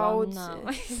baigi daudz.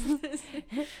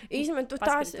 Īstenībā tu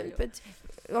tās,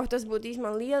 tas būtu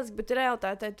īstenībā lieliski, bet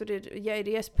realitātē tur ir, ja ir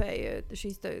iespēja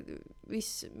šīs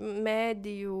viss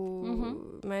mēdīju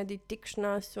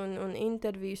tikšanās un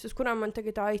intervijas, uz kurām man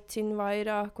tagad aicina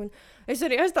vairāk, un es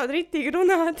arī esmu tāda ritīgi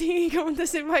runātīga, un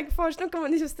tas ir baigi forši, ka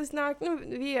man tas nāk,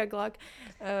 vieglāk.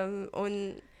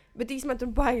 Bet īstenībā tur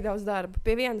baigi daudz darba.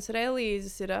 Pie vienas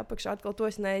relīzes ir apakšā, atkal to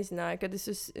es nezināju, kad es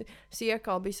uz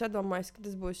Siekalu biju sadomājis, ka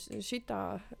tas būs šitā.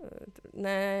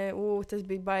 Tas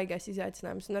bija baigais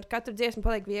izaicinājums. Un ar katru dziesmu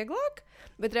paliek vieglāk,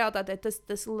 bet realitātē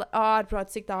tas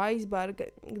ārprāt, cik tā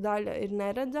aizbarga daļa ir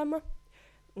neredzama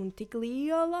un tik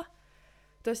liela.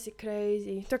 Tas ir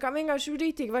crazy. Tā kā vienkārši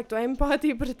rītīgi vajag to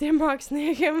empātiju par tiem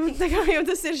māksliniekiem, jo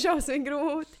tas ir šausmīgi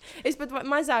grūti. Es pat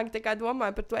mazāk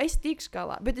domāju par to, es tikšu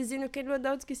galā, bet es zinu, ka ir ļoti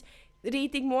daudz, kas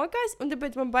rītīgi mokās, un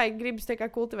tāpēc man baigi gribas tā kā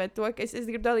kultivēt to, ka es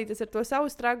gribu dalīties ar to savu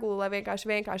stragulu, lai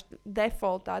vienkārši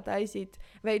defaultā taisīt,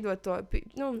 veidot to,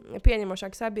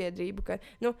 pieņemošāku sabiedrību, ka,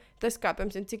 tas kā,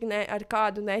 piemēram, cik ar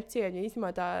kādu necieņu īstenībā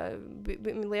tā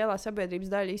lielā sabiedrības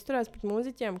daļa izturās pret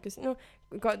mūziķiem, kas,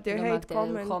 tie hate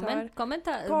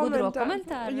komentāri. Gudro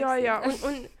komentāri. Jā,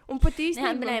 un pat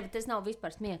īstenībā. Nē, bet tas nav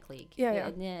vispār smieklīgi.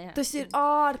 Jā. Tas ir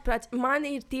ārprāts. Man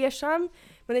ir tiešām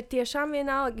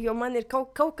vienalga, jo man ir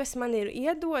kaut kas man ir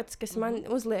iedots, kas man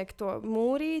uzliek to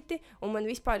mūrīti, un man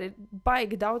vispār ir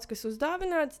baigi daudz, kas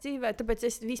uzdāvināts dzīvē, tāpēc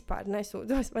es vispār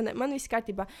nesūdos, vai ne? Man viss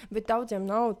kārtībā, bet daudziem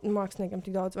nav māksliniekam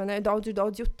tik daudz, vai ne? Daudz ir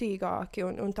daudz jutīgāki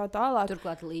un tā tālāk.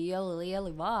 Turklāt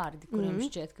lieli vārdi, kuriem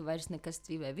šķiet, ka vairs nekas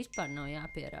dzīvē vispār nav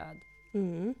jāpierāda.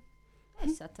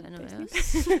 Es atvainojos.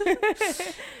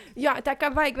 Jā, tā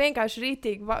kā vajag vienkārši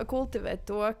rītīgi kultivēt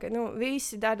to, ka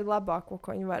visi dara labāko,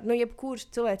 ko viņi var. Jebkurš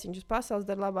cilvēciņš uz pasaules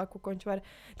dara labāko, ko viņš var.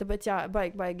 Tāpēc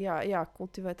baigi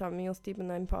kultivēt tā mīlestība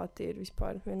un empātija ir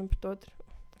vispār vienam pret otru.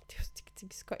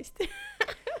 Cik skaisti.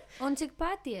 Un cik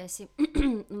patiesi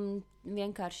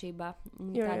vienkāršībā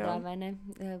tādā, vai ne,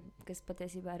 kas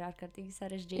patiesībā ir ārkārtīgi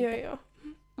sarežģīta. Jā.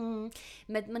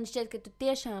 Bet man šķiet, ka tu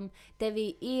tiešām tevī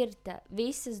ir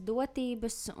visas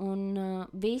dotības un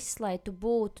viss, lai tu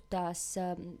būtu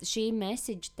šī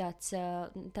message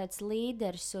tāds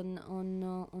līderis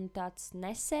un tāds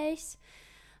nesējs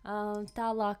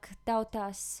tālāk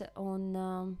tautās un,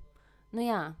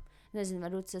 jā. Nezinu,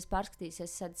 varbūt es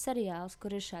pārskatīsies šādi seriāls,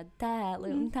 kur ir šādi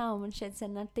tēli un tā, un man šeit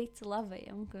sen ar ticu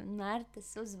labajam, ka vienmēr tas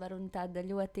uzvar un tāda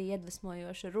ļoti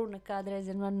iedvesmojoša runa kādreiz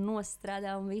ir man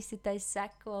nostrādā un visi tai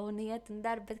seko un iet un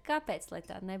dara, bet kāpēc, lai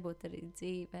tā nebūtu arī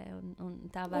dzīvē un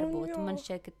tā var būt? Un man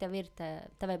šķiet, ka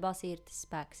tavai balsī ir tas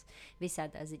spēks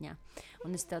visādā ziņā,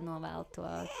 un es tev novēlu to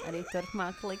arī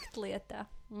turpmāk likt lietā.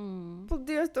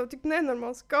 Paldies, tev tik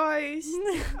nenormāli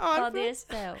skaisti. Paldies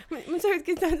tev. Man šķiet,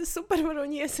 ka tādas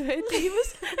supervaroņu iesvētības.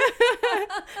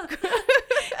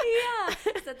 Jā,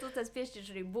 tad tu tas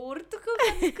piešķirš arī burtu kaut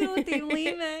kādu krūtīm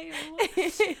līmējumu.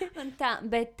 Un tā,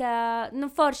 bet,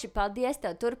 forši, paldies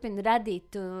tev, turpini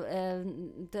radīt,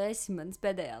 tu esi mans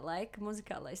pēdējā laika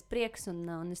muzikālais prieks,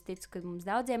 un es ticu, ka mums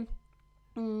daudziem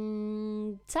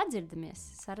sadzirdamies,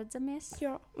 saredzamies.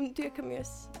 Jā, un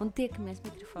tiekamies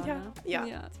mikrofonā.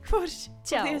 Jā. Forši.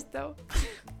 Čau. Paldies tev.